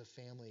doing as a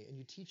family. And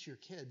you teach your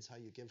kids how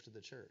you give to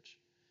the church.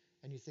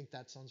 And you think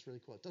that sounds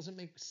really cool. It doesn't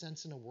make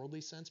sense in a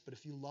worldly sense, but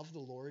if you love the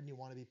Lord and you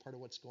want to be part of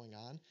what's going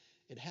on,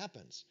 it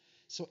happens.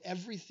 So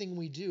everything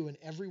we do and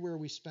everywhere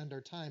we spend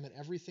our time and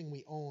everything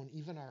we own,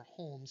 even our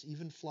homes,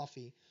 even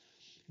Fluffy,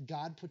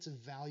 God puts a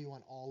value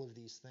on all of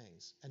these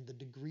things. And the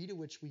degree to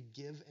which we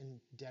give and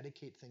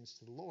dedicate things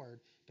to the Lord,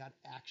 God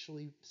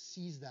actually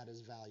sees that as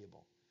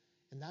valuable.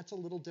 And that's a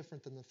little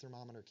different than the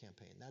thermometer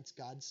campaign. That's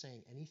God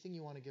saying anything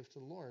you want to give to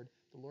the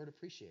Lord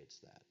appreciates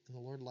that. And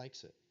the Lord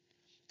likes it.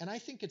 And I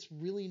think it's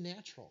really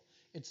natural.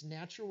 It's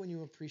natural when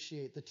you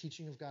appreciate the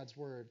teaching of God's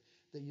word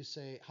that you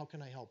say, how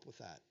can I help with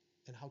that?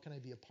 And how can I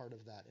be a part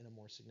of that in a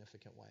more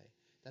significant way?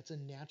 That's a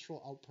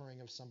natural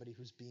outpouring of somebody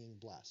who's being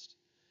blessed.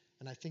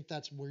 And I think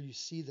that's where you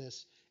see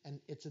this,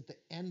 and it's at the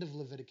end of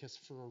Leviticus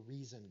for a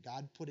reason.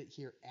 God put it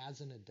here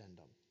as an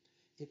addendum.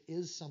 It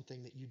is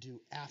something that you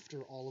do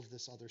after all of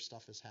this other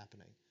stuff is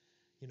happening.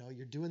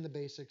 You're doing the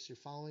basics, you're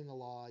following the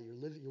law,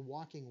 you're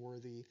walking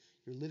worthy,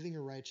 you're living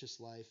a righteous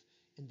life,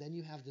 and then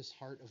you have this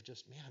heart of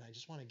just, man, I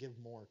just want to give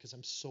more because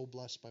I'm so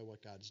blessed by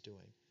what God's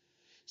doing.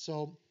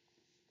 So,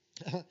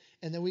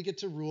 and then we get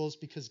to rules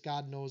because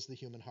God knows the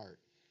human heart.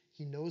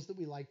 He knows that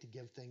we like to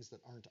give things that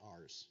aren't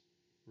ours,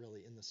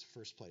 really, in this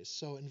first place.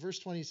 So in verse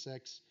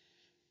 26,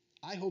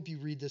 I hope you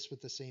read this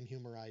with the same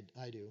humor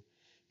I do.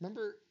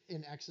 Remember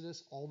in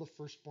Exodus, all the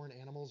firstborn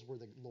animals were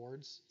the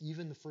Lord's,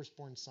 even the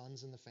firstborn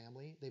sons in the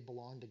family, they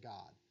belong to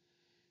God.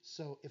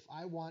 So if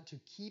I want to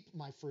keep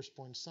my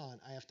firstborn son,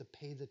 I have to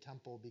pay the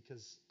temple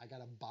because I got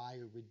to buy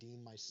or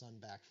redeem my son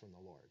back from the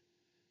Lord.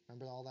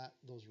 Remember all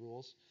those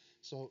rules?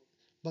 So,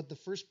 but the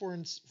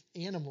firstborn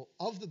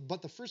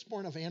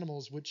of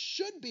animals, which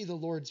should be the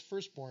Lord's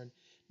firstborn,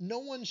 no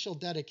one shall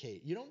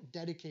dedicate. You don't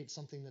dedicate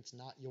something that's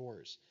not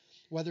yours.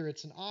 Whether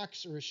it's an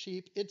ox or a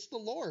sheep, it's the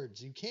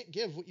Lord's. You can't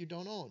give what you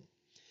don't own.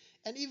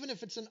 And even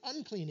if it's an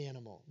unclean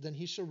animal, then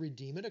he shall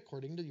redeem it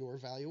according to your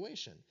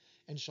valuation,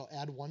 and shall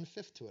add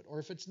 1/5 to it. Or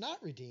if it's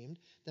not redeemed,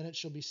 then it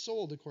shall be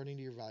sold according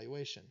to your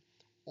valuation.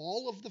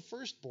 All of the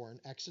firstborn,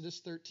 Exodus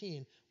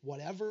 13,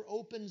 whatever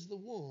opens the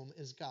womb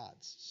is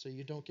God's. So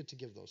you don't get to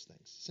give those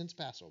things since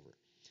Passover.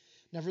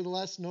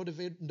 Nevertheless, no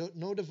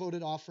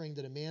devoted offering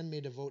that a man may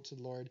devote to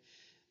the Lord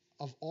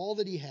of all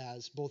that he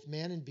has, both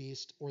man and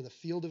beast, or the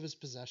field of his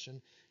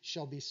possession,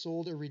 shall be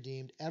sold or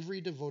redeemed.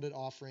 Every devoted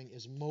offering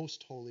is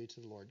most holy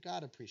to the Lord.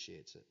 God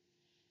appreciates it.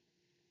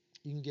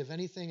 You can give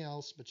anything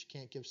else, but you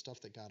can't give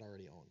stuff that God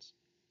already owns.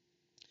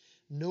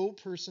 No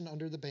person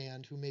under the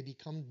band who may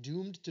become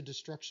doomed to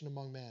destruction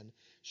among men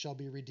shall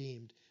be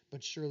redeemed,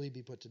 but surely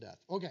be put to death.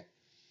 Okay,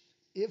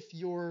 if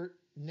your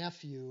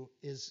nephew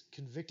is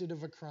convicted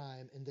of a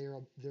crime and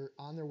they're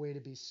on their way to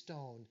be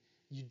stoned,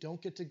 You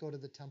don't get to go to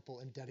the temple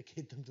and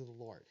dedicate them to the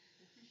Lord.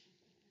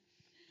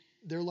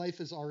 Their life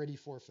is already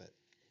forfeit.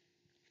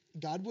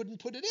 God wouldn't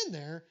put it in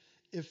there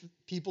if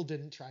people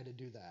didn't try to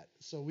do that.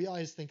 So we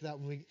always think that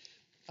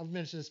I've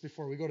mentioned this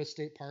before, we go to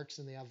state parks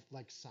and they have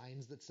like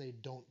signs that say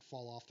don't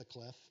fall off the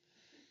cliff,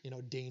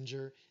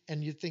 danger.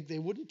 And you'd think they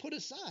wouldn't put a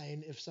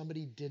sign if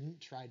somebody didn't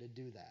try to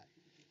do that.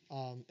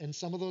 And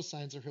some of those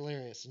signs are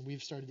hilarious. And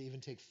we've started to even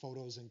take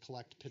photos and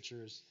collect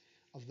pictures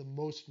of the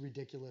most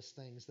ridiculous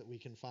things that we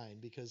can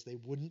find because they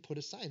wouldn't put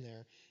a sign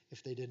there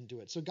if they didn't do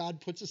it. So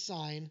God puts a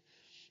sign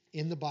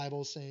in the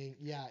Bible saying,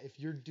 yeah, if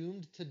you're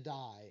doomed to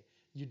die,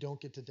 you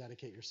don't get to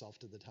dedicate yourself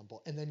to the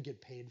temple and then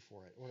get paid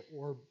for it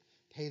or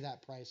pay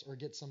that price or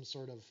get some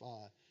sort of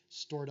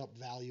stored up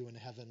value in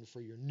heaven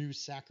for your new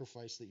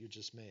sacrifice that you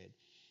just made.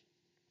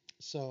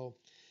 So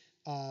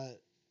uh,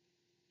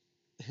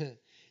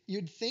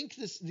 you'd think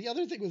this, the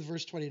other thing with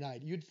verse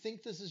 29, you'd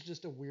think this is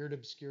just a weird,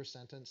 obscure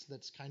sentence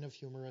that's kind of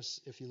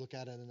humorous if you look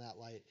at it in that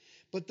light.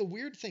 But the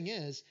weird thing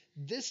is,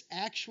 this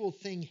actual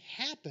thing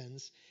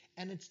happens,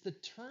 and it's the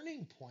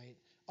turning point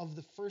of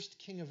the first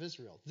king of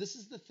Israel. This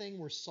is the thing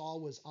where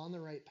Saul was on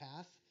the right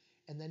path,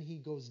 and then he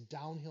goes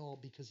downhill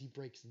because he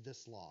breaks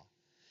this law.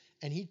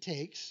 And he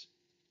takes,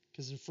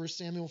 because in 1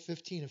 Samuel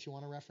 15, if you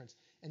want to reference,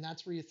 and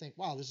that's where you think,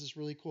 wow, this is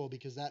really cool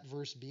because that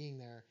verse being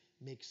there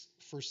makes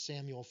 1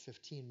 Samuel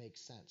 15 make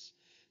sense.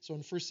 So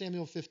in 1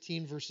 Samuel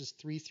 15, verses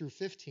 3 through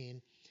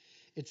 15,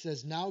 it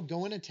says, now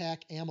go and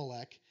attack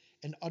Amalek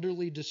and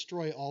utterly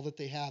destroy all that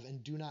they have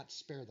and do not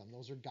spare them.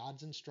 Those are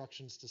God's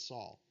instructions to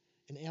Saul.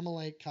 And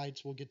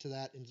Amalekites, we'll get to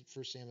that in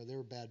 1 Samuel, they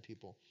were bad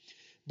people.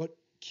 But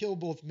kill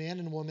both man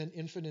and woman,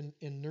 infant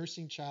and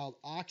nursing child,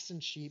 ox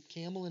and sheep,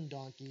 camel and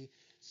donkey.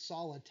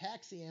 Saul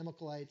attacks the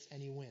Amalekites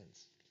and he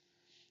wins.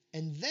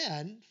 And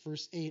then,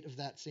 verse 8 of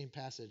that same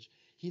passage,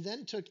 he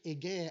then took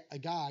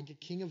Agag,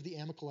 king of the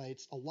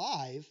Amalekites,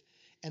 alive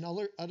and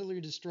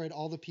utterly destroyed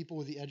all the people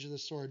with the edge of the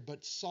sword.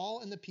 But Saul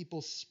and the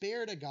people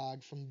spared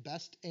Agag from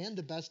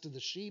the best of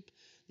the sheep,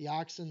 the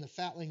oxen, the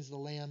fatlings, the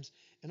lambs,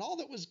 and all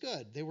that was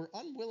good. They were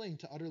unwilling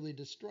to utterly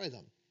destroy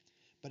them.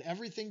 But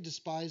everything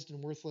despised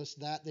and worthless,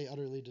 that they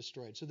utterly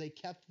destroyed. So they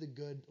kept the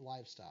good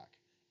livestock.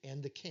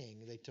 And the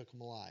king, they took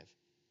him alive.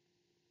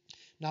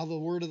 Now the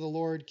word of the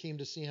Lord came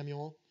to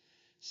Samuel,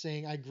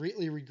 saying, I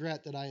greatly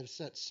regret that I have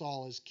set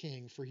Saul as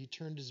king, for he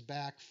turned his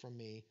back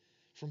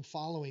from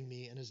following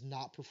me, and has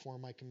not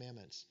performed my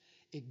commandments.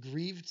 It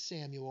grieved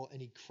Samuel,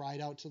 and he cried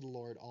out to the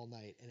Lord all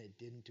night, and it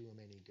didn't do him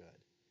any good.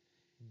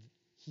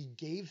 He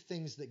gave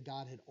things that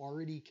God had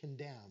already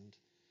condemned,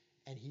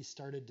 and he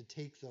started to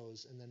take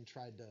those and then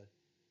tried to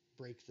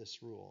break this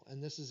rule.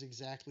 And this is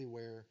exactly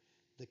where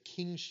the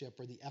kingship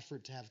or the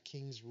effort to have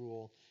kings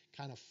rule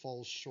kind of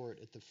falls short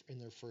in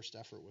their first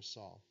effort with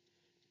Saul.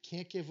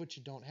 Can't give what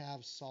you don't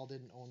have. Saul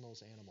didn't own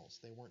those animals.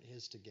 They weren't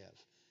his to give.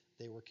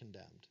 They were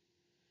condemned.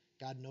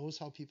 God knows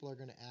how people are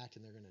going to act,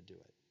 and they're going to do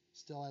it.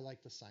 Still, I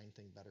like the sign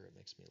thing better. It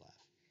makes me laugh.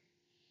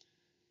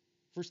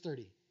 Verse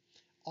 30.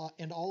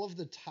 And all of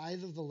the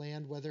tithe of the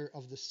land, whether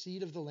of the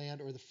seed of the land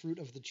or the fruit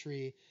of the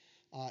tree,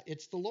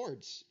 it's the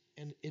Lord's,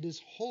 and it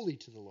is holy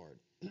to the Lord.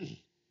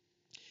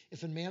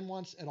 If a man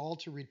wants at all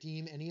to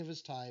redeem any of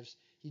his tithes,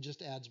 he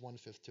just adds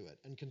 1/5 to it.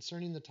 And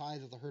concerning the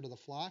tithe of the herd of the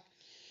flock,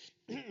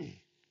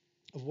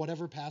 of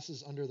whatever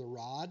passes under the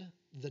rod,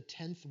 the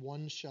 10th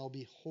one shall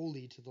be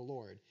holy to the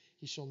Lord.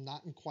 He shall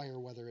not inquire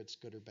whether it's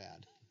good or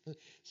bad.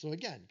 So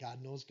again,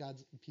 God knows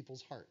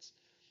people's hearts.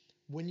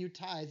 When you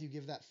tithe, you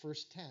give that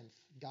first 10th.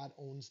 God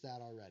owns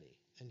that already,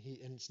 and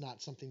it's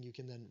not something you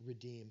can then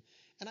redeem.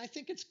 And I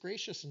think it's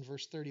gracious in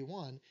verse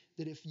 31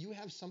 that if you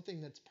have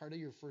something that's part of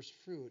your first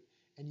fruit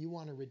and you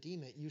want to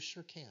redeem it, you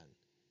sure can.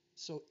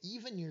 So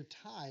even your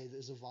tithe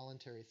is a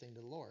voluntary thing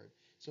to the Lord.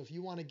 So if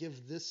you want to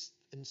give this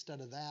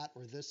instead of that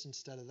or this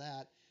instead of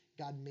that,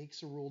 God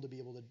makes a rule to be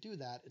able to do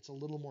that. It's a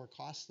little more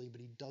costly,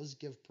 but he does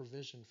give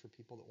provision for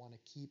people that want to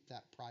keep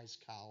that prize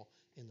cow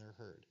in their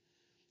herd.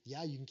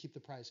 Yeah, you can keep the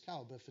prize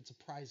cow, but if it's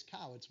a prize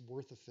cow, it's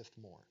worth 1/5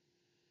 more.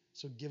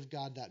 So give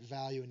God that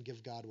value and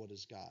give God what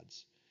is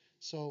God's.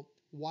 So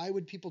why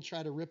would people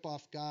try to rip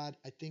off God?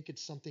 I think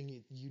it's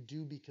something you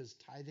do because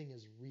tithing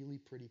is really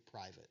pretty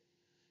private.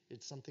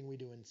 It's something we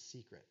do in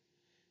secret.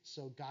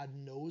 So God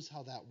knows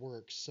how that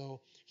works.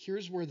 So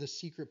here's where the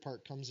secret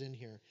part comes in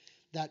here.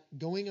 That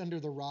going under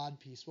the rod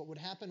piece, what would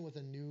happen with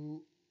a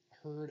new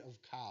herd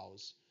of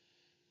cows?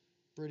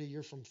 Britta,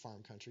 you're from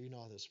farm country. You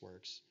know how this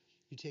works.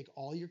 You take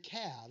all your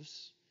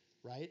calves,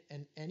 right?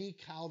 And any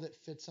cow that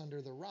fits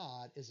under the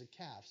rod is a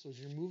calf. So as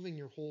you're moving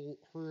your whole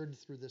herd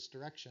through this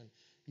direction,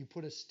 you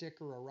put a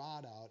stick or a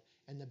rod out,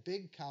 and the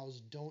big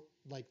cows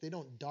they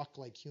don't duck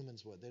like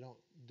humans would. They don't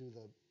do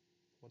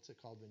what's it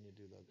called when you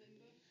do limbo?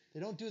 They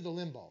don't do the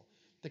limbo.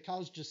 The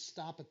cows just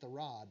stop at the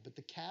rod, but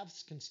the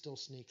calves can still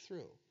sneak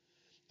through.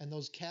 And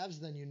those calves,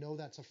 then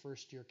that's a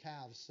first-year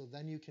calves. So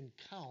then you can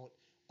count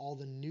all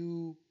the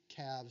new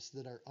calves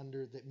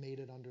that made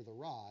it under the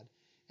rod,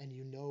 and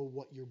you know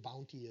what your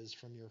bounty is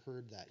from your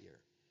herd that year.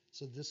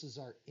 So this is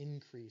our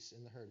increase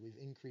in the herd. We've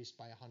increased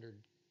by 100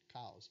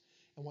 cows.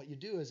 And what you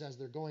do is, as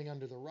they're going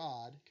under the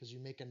rod, because you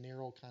make a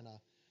narrow kind of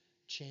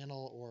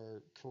channel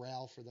or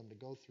corral for them to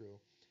go through,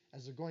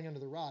 as they're going under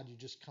the rod, you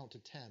just count to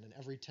 10, and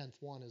every 10th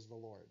one is the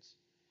Lord's.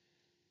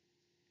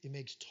 It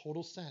makes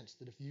total sense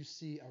that if you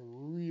see a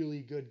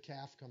really good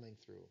calf coming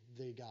through,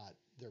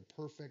 they're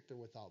perfect, they're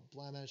without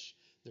blemish,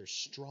 they're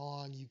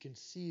strong, you can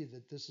see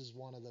that this is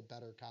one of the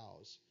better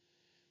cows.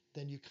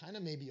 Then you kind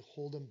of maybe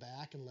hold them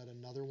back and let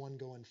another one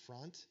go in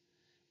front,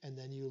 and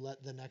then you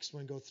let the next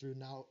one go through.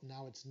 Now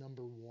it's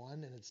number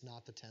 1 and it's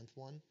not the 10th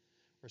one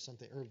or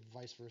something, or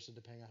vice versa,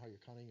 depending on how you're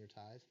counting your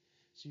tithe.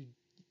 So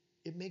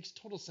it makes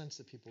total sense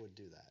that people would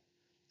do that,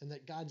 and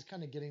that God's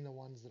kind of getting the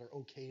ones that are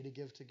okay to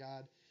give to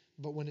God.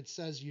 But when it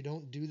says you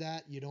don't do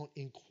that, you don't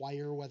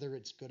inquire whether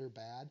it's good or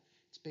bad,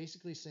 it's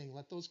basically saying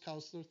let those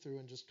cows go through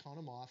and just count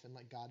them off and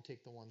let God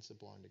take the ones that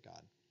belong to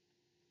God.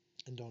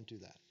 And don't do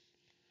that.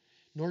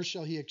 Nor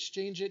shall he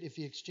exchange it. If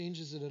he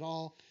exchanges it at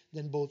all,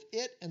 then both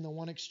it and the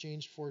one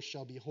exchanged for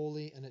shall be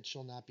holy, and it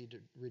shall not be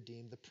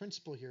redeemed. The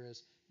principle here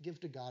is give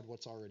to God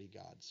what's already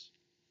God's.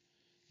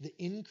 The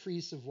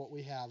increase of what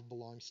we have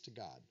belongs to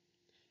God.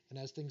 And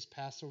as things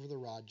pass over the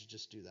rod, you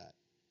just do that.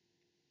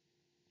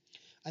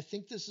 I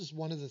think this is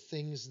one of the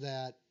things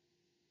that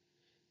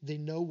they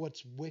know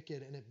what's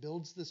wicked, and it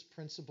builds this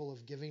principle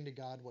of giving to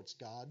God what's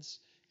God's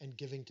and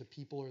giving to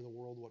people or the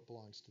world what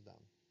belongs to them.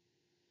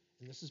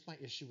 And this is my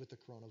issue with the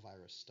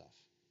coronavirus stuff.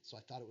 So I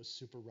thought it was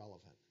super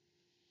relevant.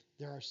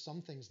 There are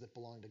some things that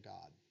belong to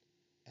God,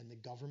 and the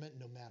government,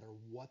 no matter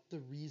what the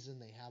reason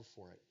they have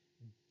for it,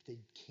 they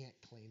can't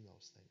claim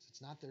those things.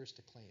 It's not theirs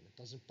to claim. It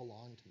doesn't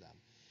belong to them.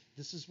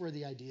 This is where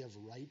the idea of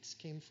rights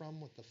came from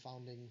with the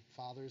founding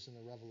fathers and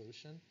the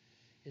revolution,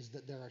 is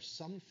that there are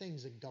some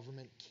things that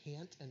government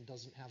can't and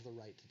doesn't have the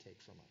right to take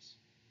from us.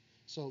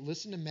 So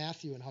listen to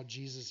Matthew and how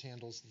Jesus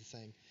handles the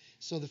thing.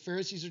 So the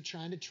Pharisees are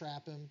trying to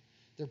trap him.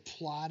 They're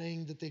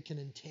plotting that they can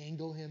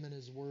entangle him in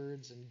his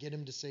words and get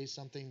him to say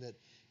something that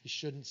he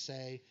shouldn't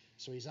say.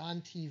 So he's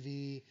on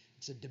TV.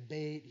 It's a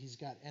debate. He's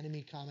got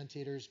enemy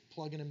commentators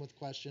plugging him with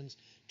questions,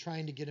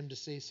 trying to get him to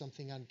say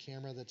something on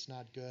camera that's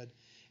not good.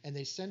 And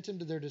they sent him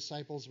to their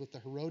disciples with the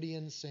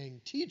Herodians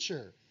saying,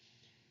 "Teacher,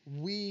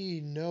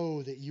 we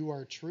know that you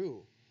are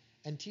true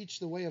and teach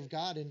the way of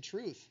God in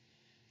truth.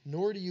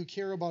 Nor do you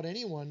care about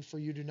anyone, for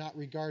you do not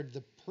regard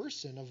the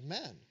person of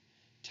men.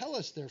 Tell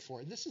us,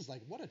 therefore," and this is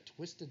like, what a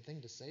twisted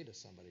thing to say to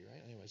somebody,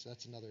 right? Anyways,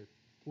 that's another,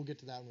 we'll get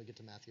to that when we get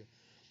to Matthew.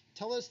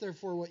 "Tell us,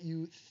 therefore, what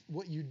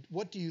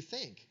do you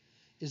think?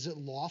 Is it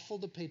lawful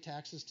to pay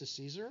taxes to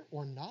Caesar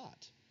or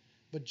not?"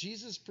 But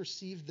Jesus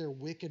perceived their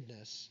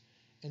wickedness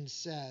and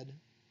said,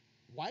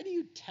 "Why do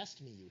you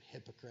test me, you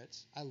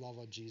hypocrites?" I love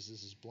how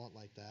Jesus is blunt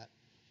like that.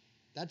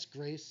 That's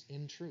grace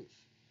in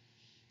truth.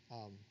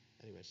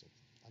 Anyways,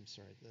 I'm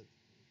sorry.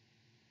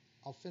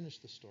 I'll finish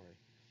the story.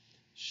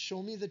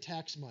 "Show me the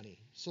tax money."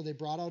 So they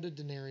brought out a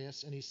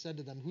denarius, and he said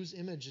to them, "Whose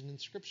image and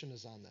inscription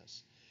is on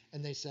this?"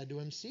 And they said to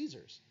him,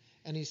 "Caesar's."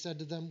 And he said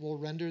to them, "Well,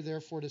 render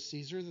therefore to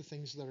Caesar the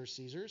things that are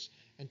Caesar's,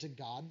 and to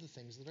God the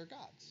things that are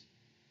God's."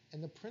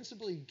 And the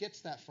principle he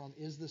gets that from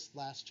is this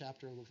last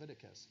chapter of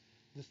Leviticus.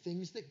 The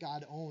things that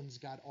God owns,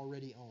 God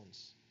already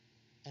owns.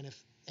 And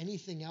if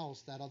anything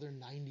else, that other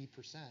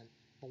 90%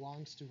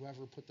 belongs to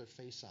whoever put their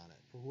face on it,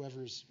 or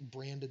whoever's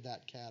branded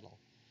that cattle.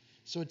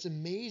 So it's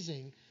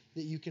amazing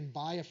that you can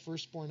buy a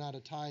firstborn out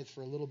of tithe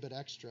for a little bit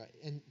extra,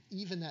 and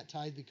even that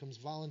tithe becomes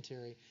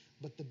voluntary,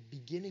 but the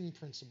beginning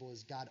principle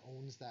is God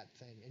owns that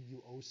thing, and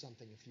you owe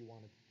something if you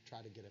want to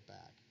try to get it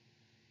back.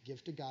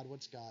 Give to God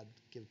what's God,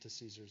 give to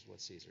Caesar's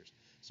what's Caesar's.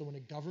 So when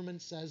a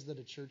government says that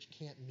a church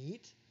can't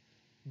meet,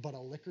 but a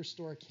liquor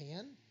store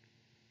can,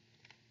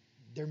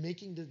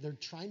 they're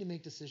trying to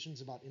make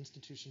decisions about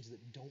institutions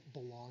that don't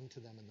belong to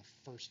them in the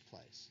first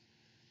place.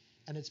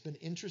 And it's been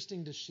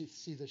interesting to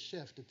see the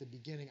shift at the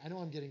beginning. I know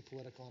I'm getting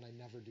political and I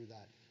never do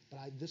that,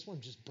 but this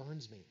one just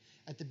burns me.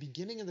 At the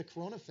beginning of the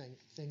corona thing,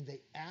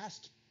 they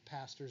asked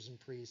pastors and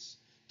priests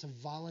to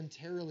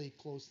voluntarily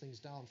close things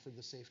down for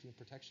the safety and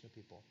protection of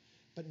people.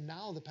 But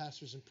now the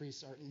pastors and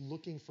priests are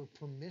looking for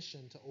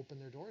permission to open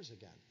their doors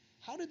again.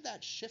 How did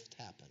that shift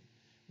happen?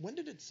 When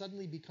did it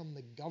suddenly become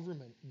the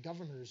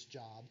governor's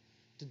job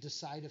to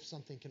decide if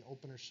something can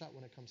open or shut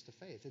when it comes to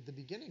faith? At the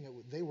beginning,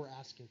 they were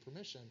asking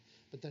permission,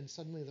 but then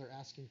suddenly they're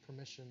asking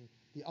permission.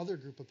 The other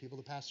group of people,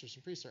 the pastors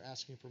and priests, are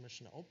asking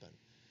permission to open.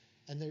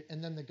 And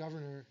then the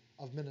governor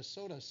of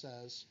Minnesota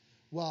says,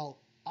 "Well,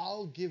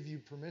 I'll give you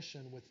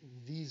permission with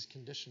these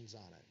conditions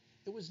on it."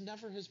 It was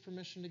never his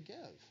permission to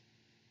give.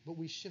 But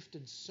we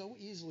shifted so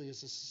easily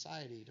as a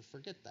society to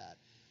forget that.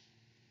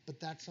 But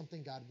that's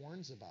something God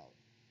warns about.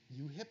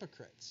 You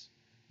hypocrites,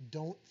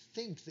 don't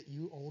think that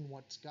you own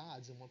what's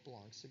God's and what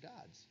belongs to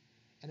God's.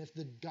 And if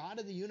the God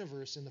of the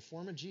universe in the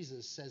form of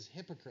Jesus says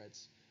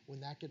hypocrites,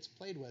 when that gets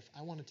played with,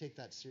 I want to take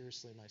that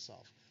seriously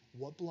myself.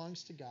 What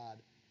belongs to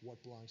God?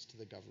 What belongs to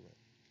the government?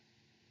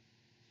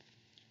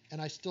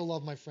 And I still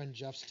love my friend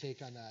Jeff's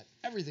take on that.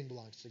 Everything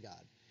belongs to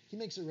God. He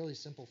makes it really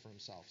simple for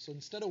himself. So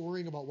instead of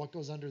worrying about what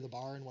goes under the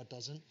bar and what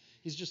doesn't,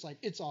 he's just like,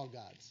 it's all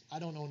God's. I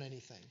don't own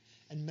anything.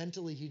 And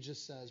mentally he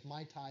just says,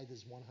 my tithe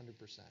is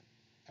 100%.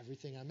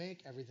 Everything I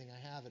make, everything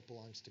I have, it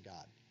belongs to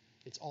God.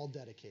 It's all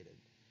dedicated.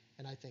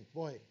 And I think,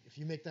 boy, if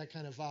you make that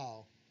kind of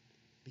vow,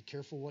 be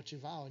careful what you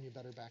vow and you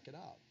better back it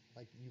up.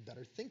 Like, you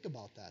better think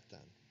about that then.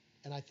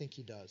 And I think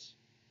he does.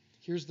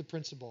 Here's the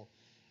principle.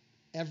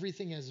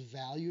 Everything has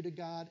value to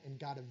God, and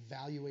God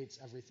evaluates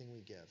everything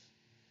we give.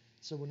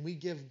 So when we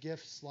give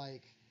gifts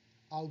like,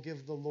 I'll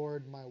give the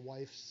Lord my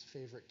wife's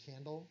favorite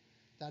candle,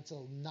 that's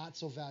a not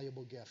so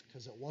valuable gift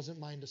because it wasn't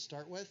mine to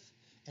start with,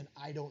 and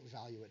I don't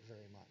value it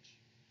very much.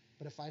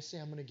 But if I say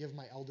I'm going to give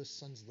my eldest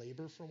son's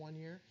labor for 1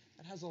 year,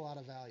 that has a lot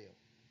of value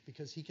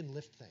because he can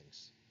lift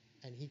things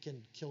and he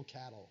can kill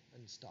cattle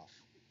and stuff,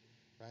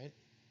 right?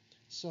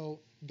 So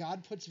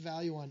God puts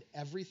value on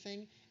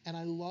everything, and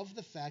I love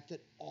the fact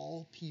that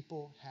all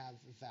people have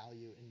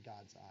value in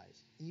God's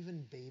eyes.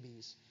 Even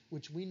babies,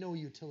 which we know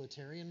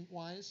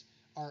utilitarian-wise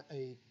are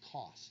a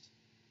cost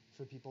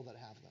for people that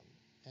have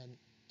them. And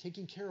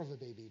taking care of a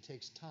baby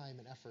takes time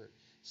and effort.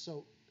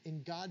 So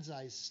in God's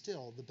eyes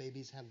still, the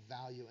babies have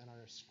value and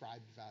are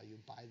ascribed value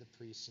by the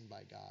priests and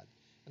by God.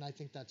 And I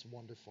think that's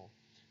wonderful.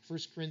 1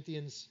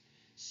 Corinthians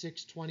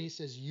 6:20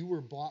 says, you were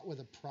bought with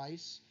a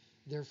price.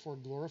 Therefore,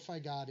 glorify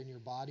God in your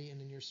body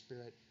and in your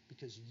spirit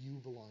because you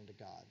belong to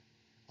God.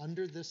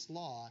 Under this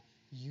law,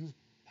 you've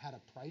had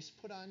a price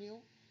put on you.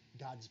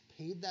 God's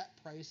paid that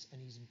price,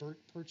 and he's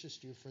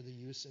purchased you for the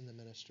use in the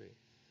ministry.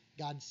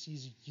 God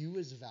sees you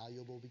as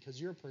valuable because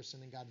you're a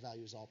person, and God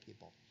values all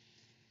people.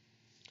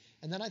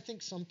 And then I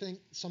think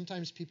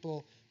sometimes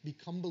people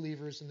become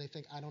believers and they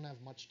think, I don't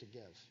have much to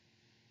give,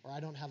 or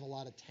I don't have a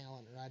lot of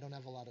talent, or I don't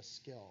have a lot of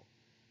skill,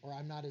 or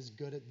I'm not as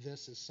good at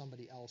this as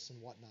somebody else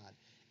and whatnot.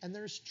 And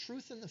there's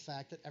truth in the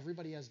fact that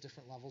everybody has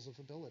different levels of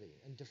ability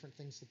and different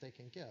things that they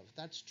can give.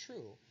 That's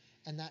true.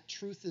 And that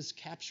truth is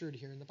captured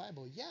here in the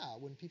Bible. Yeah,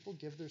 when people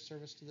give their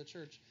service to the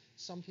church,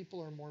 some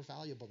people are more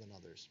valuable than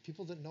others.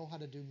 People that know how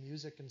to do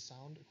music and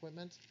sound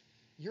equipment,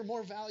 you're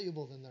more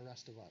valuable than the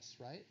rest of us,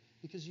 right?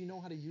 Because you know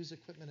how to use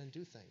equipment and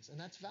do things. And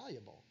that's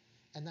valuable.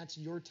 And that's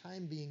your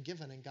time being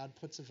given, and God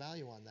puts a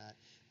value on that.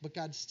 But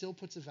God still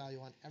puts a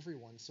value on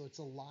everyone. So it's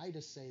a lie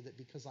to say that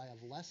because I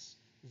have less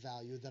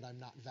value that I'm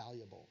not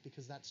valuable,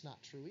 because that's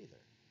not true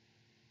either,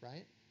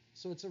 right?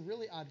 So it's a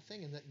really odd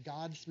thing in that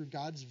God, through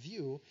God's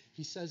view,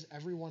 he says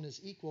everyone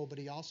is equal, but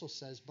he also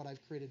says, but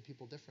I've created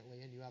people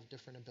differently, and you have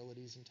different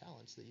abilities and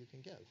talents that you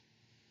can give.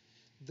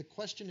 The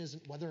question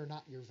isn't whether or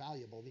not you're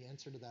valuable. The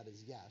answer to that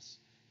is yes.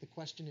 The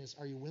question is,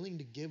 are you willing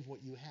to give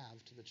what you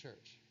have to the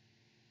church?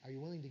 Are you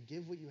willing to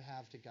give what you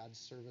have to God's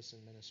service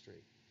and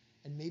ministry?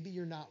 And maybe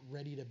you're not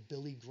ready to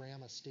Billy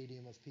Graham a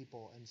stadium of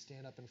people and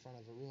stand up in front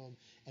of a room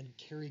and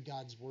carry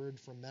God's word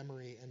from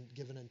memory and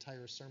give an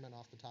entire sermon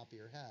off the top of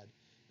your head.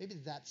 Maybe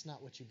that's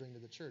not what you bring to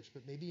the church,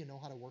 but maybe you know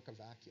how to work a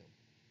vacuum.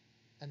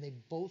 And they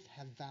both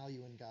have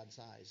value in God's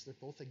eyes. They're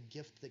both a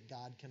gift that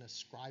God can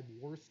ascribe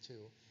worth to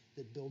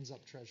that builds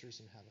up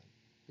treasures in heaven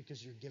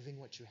because you're giving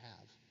what you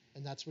have.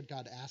 And that's what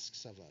God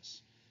asks of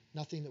us.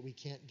 Nothing that we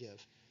can't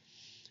give.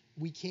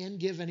 We can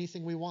give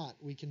anything we want.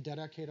 We can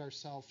dedicate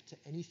ourselves to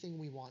anything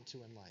we want to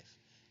in life.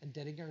 And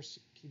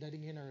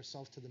dedicating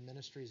ourselves to the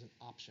ministry is an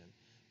option.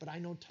 But I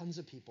know tons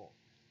of people,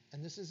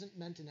 and this isn't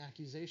meant in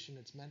accusation,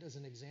 it's meant as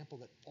an example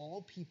that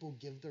all people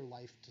give their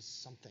life to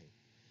something.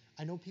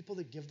 I know people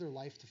that give their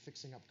life to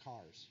fixing up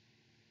cars.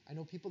 I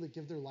know people that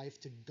give their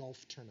life to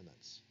golf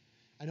tournaments.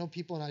 I know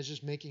people, and I was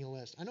just making a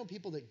list, I know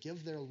people that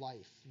give their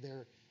life,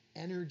 their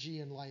energy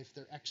in life,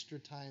 their extra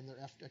time, their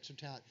extra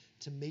talent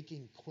to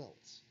making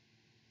quilts.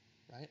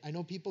 Right? I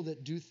know people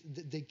that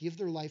they give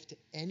their life to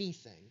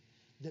anything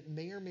that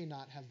may or may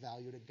not have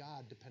value to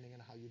God depending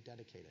on how you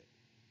dedicate it.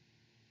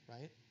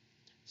 Right?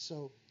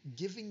 So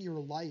giving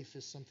your life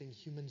is something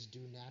humans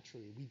do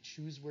naturally. We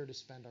choose where to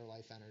spend our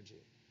life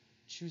energy.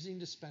 Choosing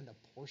to spend a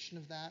portion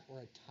of that or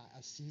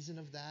a season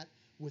of that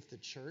with the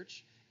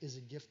church is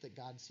a gift that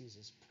God sees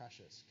as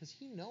precious because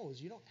he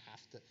knows you don't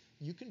have to.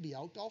 You can be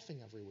out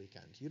golfing every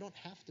weekend. You don't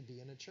have to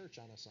be in a church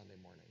on a Sunday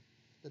morning.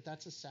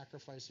 That's a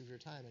sacrifice of your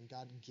time, and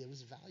God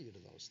gives value to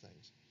those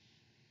things.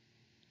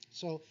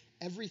 So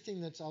everything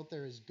that's out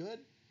there is good,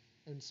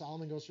 and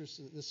Solomon goes through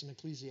this in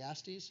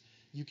Ecclesiastes.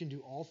 You can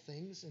do all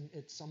things and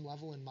at some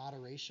level in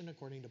moderation,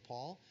 according to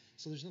Paul.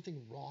 So there's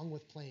nothing wrong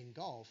with playing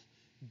golf,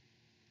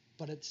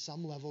 but at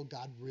some level,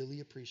 God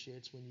really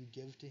appreciates when you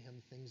give to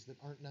him things that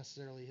aren't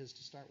necessarily his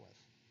to start with.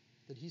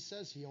 That he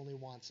says he only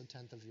wants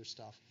 1/10 of your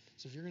stuff.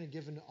 So if you're going to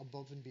give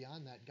above and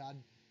beyond that, God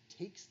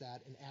takes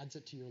that and adds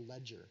it to your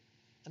ledger.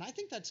 And I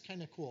think that's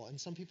kind of cool, and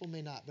some people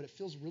may not, but it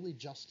feels really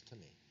just to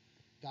me.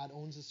 God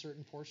owns a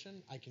certain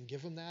portion, I can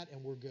give him that,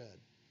 and we're good.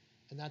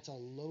 And that's a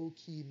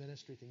low-key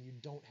ministry thing. You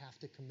don't have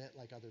to commit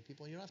like other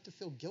people. You don't have to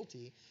feel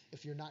guilty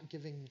if you're not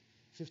giving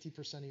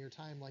 50% of your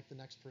time like the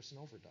next person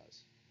over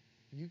does.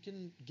 You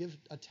can give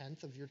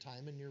 1/10 of your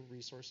time and your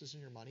resources and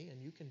your money,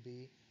 and you can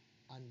be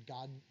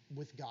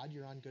with God,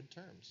 you're on good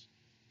terms.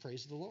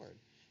 Praise the Lord.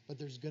 But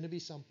there's going to be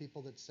some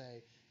people that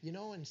say,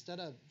 instead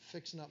of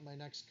fixing up my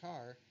next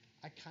car,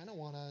 I kind of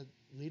want to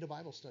lead a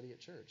Bible study at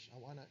church. I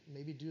want to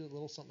maybe do a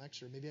little something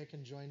extra. Maybe I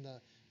can join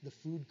the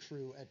food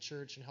crew at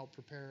church and help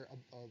prepare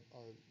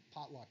a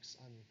potlucks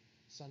on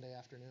Sunday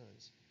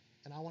afternoons.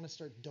 And I want to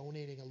start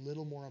donating a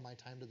little more of my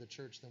time to the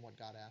church than what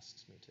God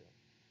asks me to.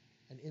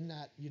 And in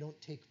that, you don't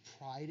take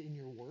pride in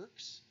your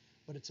works,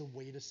 but it's a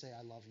way to say,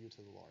 I love you to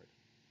the Lord.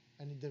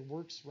 And the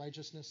works,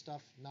 righteousness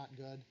stuff, not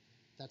good.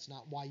 That's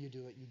not why you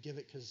do it. You give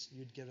it because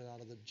you'd give it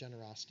out of the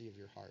generosity of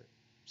your heart.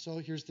 So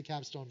here's the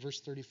capstone,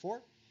 verse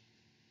 34.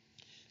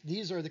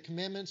 These are the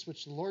commandments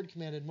which the Lord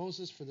commanded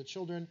Moses for the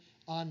children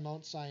on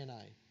Mount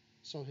Sinai.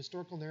 So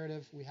historical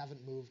narrative, we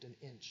haven't moved an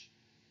inch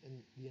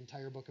in the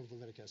entire book of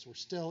Leviticus. We're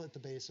still at the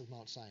base of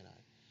Mount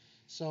Sinai.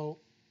 So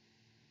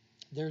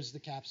there's the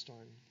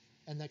capstone.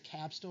 And the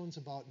capstone's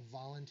about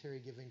voluntary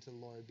giving to the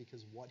Lord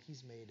because what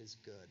he's made is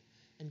good.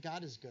 And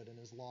God is good and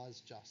his law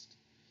is just.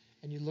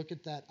 And you look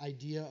at that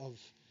idea of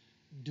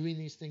doing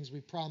these things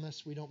we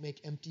promise. We don't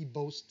make empty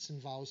boasts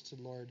and vows to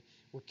the Lord.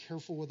 We're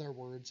careful with our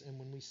words. And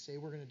when we say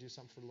we're going to do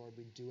something for the Lord,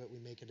 we do it. We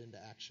make it into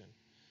action.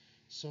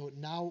 So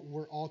now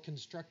we're all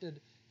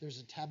constructed. There's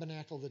a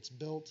tabernacle that's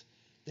built.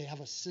 They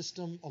have a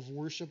system of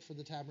worship for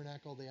the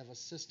tabernacle. They have a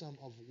system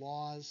of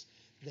laws.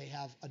 They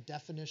have a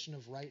definition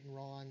of right and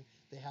wrong.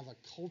 They have a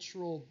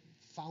cultural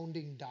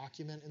founding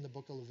document in the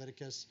book of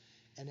Leviticus.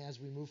 And as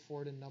we move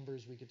forward in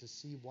Numbers, we get to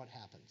see what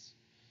happens.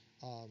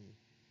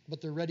 But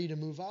they're ready to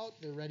move out.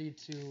 They're ready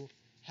to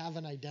have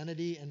an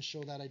identity and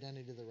show that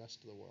identity to the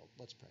rest of the world.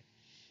 Let's pray.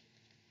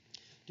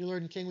 Dear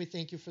Lord and King, we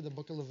thank you for the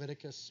book of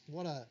Leviticus.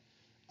 What a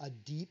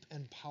deep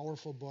and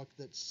powerful book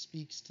that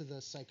speaks to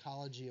the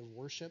psychology of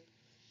worship,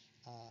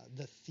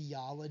 the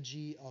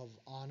theology of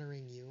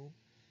honoring you.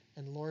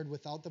 And Lord,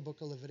 without the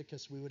book of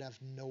Leviticus, we would have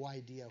no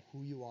idea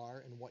who you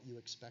are and what you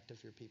expect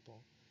of your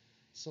people.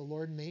 So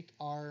Lord, make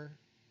our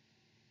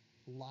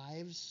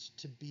lives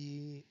to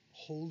be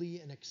holy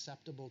and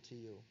acceptable to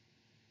you.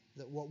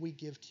 That what we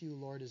give to you,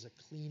 Lord, is a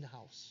clean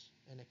house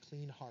and a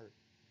clean heart.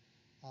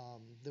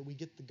 That we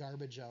get the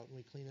garbage out and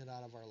we clean it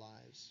out of our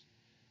lives.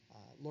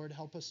 Lord,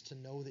 help us to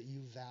know that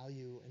you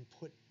value and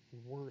put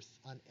worth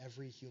on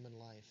every human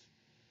life.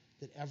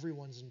 That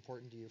everyone's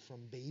important to you,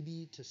 from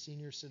baby to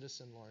senior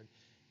citizen, Lord.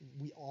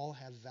 We all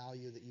have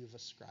value that you've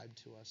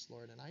ascribed to us,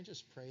 Lord. And I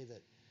just pray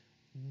that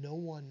no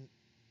one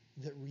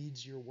that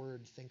reads your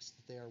word thinks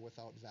that they are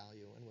without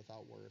value and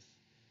without worth.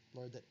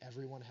 Lord, that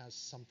everyone has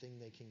something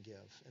they can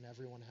give, and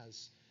everyone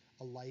has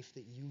a life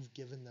that you've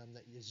given them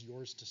that is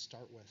yours to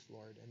start with,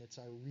 Lord. And it's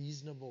our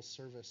reasonable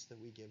service that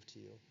we give to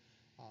you,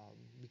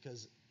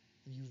 because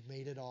you've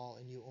made it all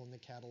and you own the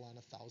cattle on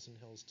 1,000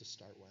 hills to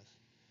start with.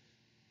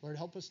 Lord,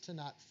 help us to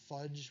not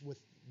fudge with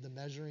the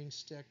measuring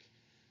stick,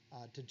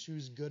 to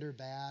choose good or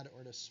bad,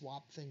 or to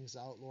swap things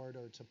out, Lord,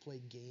 or to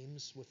play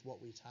games with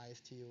what we tithe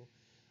to you.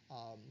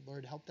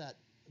 Lord, help that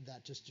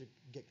just to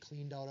get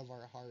cleaned out of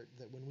our heart,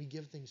 that when we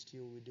give things to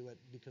you, we do it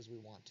because we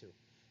want to,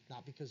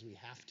 not because we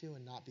have to,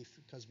 and not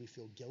because we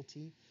feel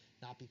guilty,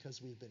 not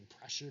because we've been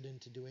pressured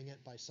into doing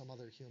it by some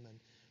other human.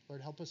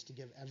 Lord, help us to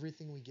give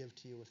everything we give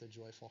to you with a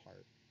joyful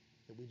heart,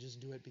 that we just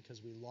do it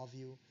because we love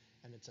you,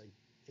 and it's a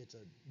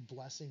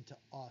blessing to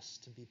us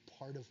to be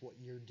part of what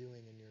you're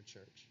doing in your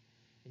church.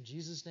 In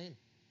Jesus' name,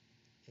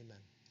 amen.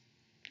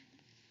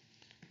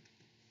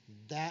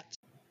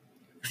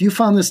 If you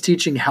found this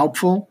teaching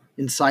helpful,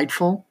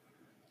 insightful,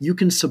 you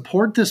can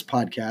support this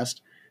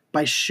podcast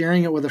by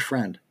sharing it with a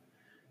friend.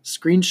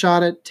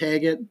 Screenshot it,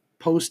 tag it,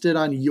 post it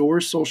on your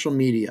social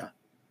media.